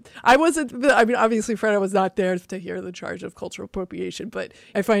 I wasn't. I mean, obviously, Fred, I was not there to hear the charge of cultural appropriation, but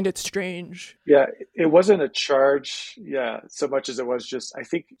I find it strange. Yeah, it wasn't a charge. Yeah, so much as it was just, I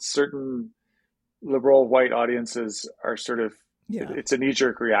think certain liberal white audiences are sort of. Yeah. It's a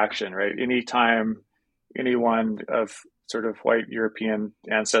knee-jerk reaction, right? Anytime anyone of sort of white European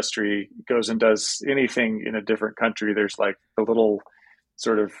ancestry goes and does anything in a different country, there's like a little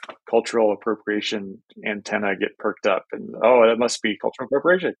sort of cultural appropriation antenna get perked up, and that must be cultural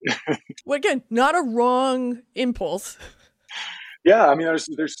appropriation. Well, again, not a wrong impulse. Yeah, I mean,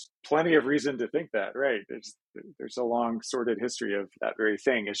 there's plenty of reason to think that, right? There's a long sordid history of that very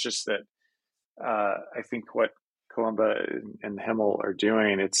thing. It's just that I think what Columba and Himmel are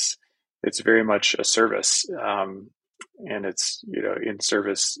doing, it's very much a service, and it's in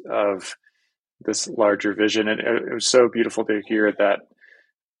service of this larger vision. And it was so beautiful to hear that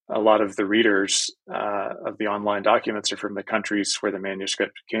a lot of the readers of the online documents are from the countries where the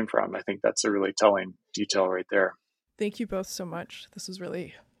manuscript came from. I think that's a really telling detail right there. Thank you both so much. This was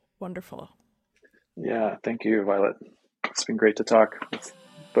really wonderful. Yeah, thank you, Violet. It's been great to talk with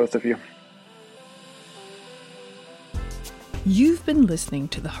both of you. You've been listening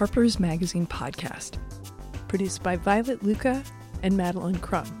to the Harper's Magazine podcast, produced by Violet Lucca and Madeline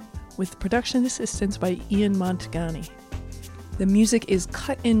Crum, with production assistance by Ian Montagani. The music is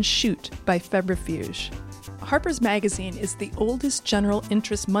Cut and Shoot by Febrifuge. Harper's Magazine is the oldest general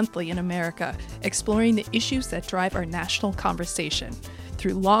interest monthly in America, exploring the issues that drive our national conversation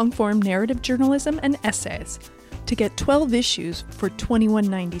through long-form narrative journalism and essays. To get 12 issues for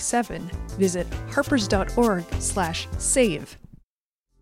 $21.97, visit harpers.org/save.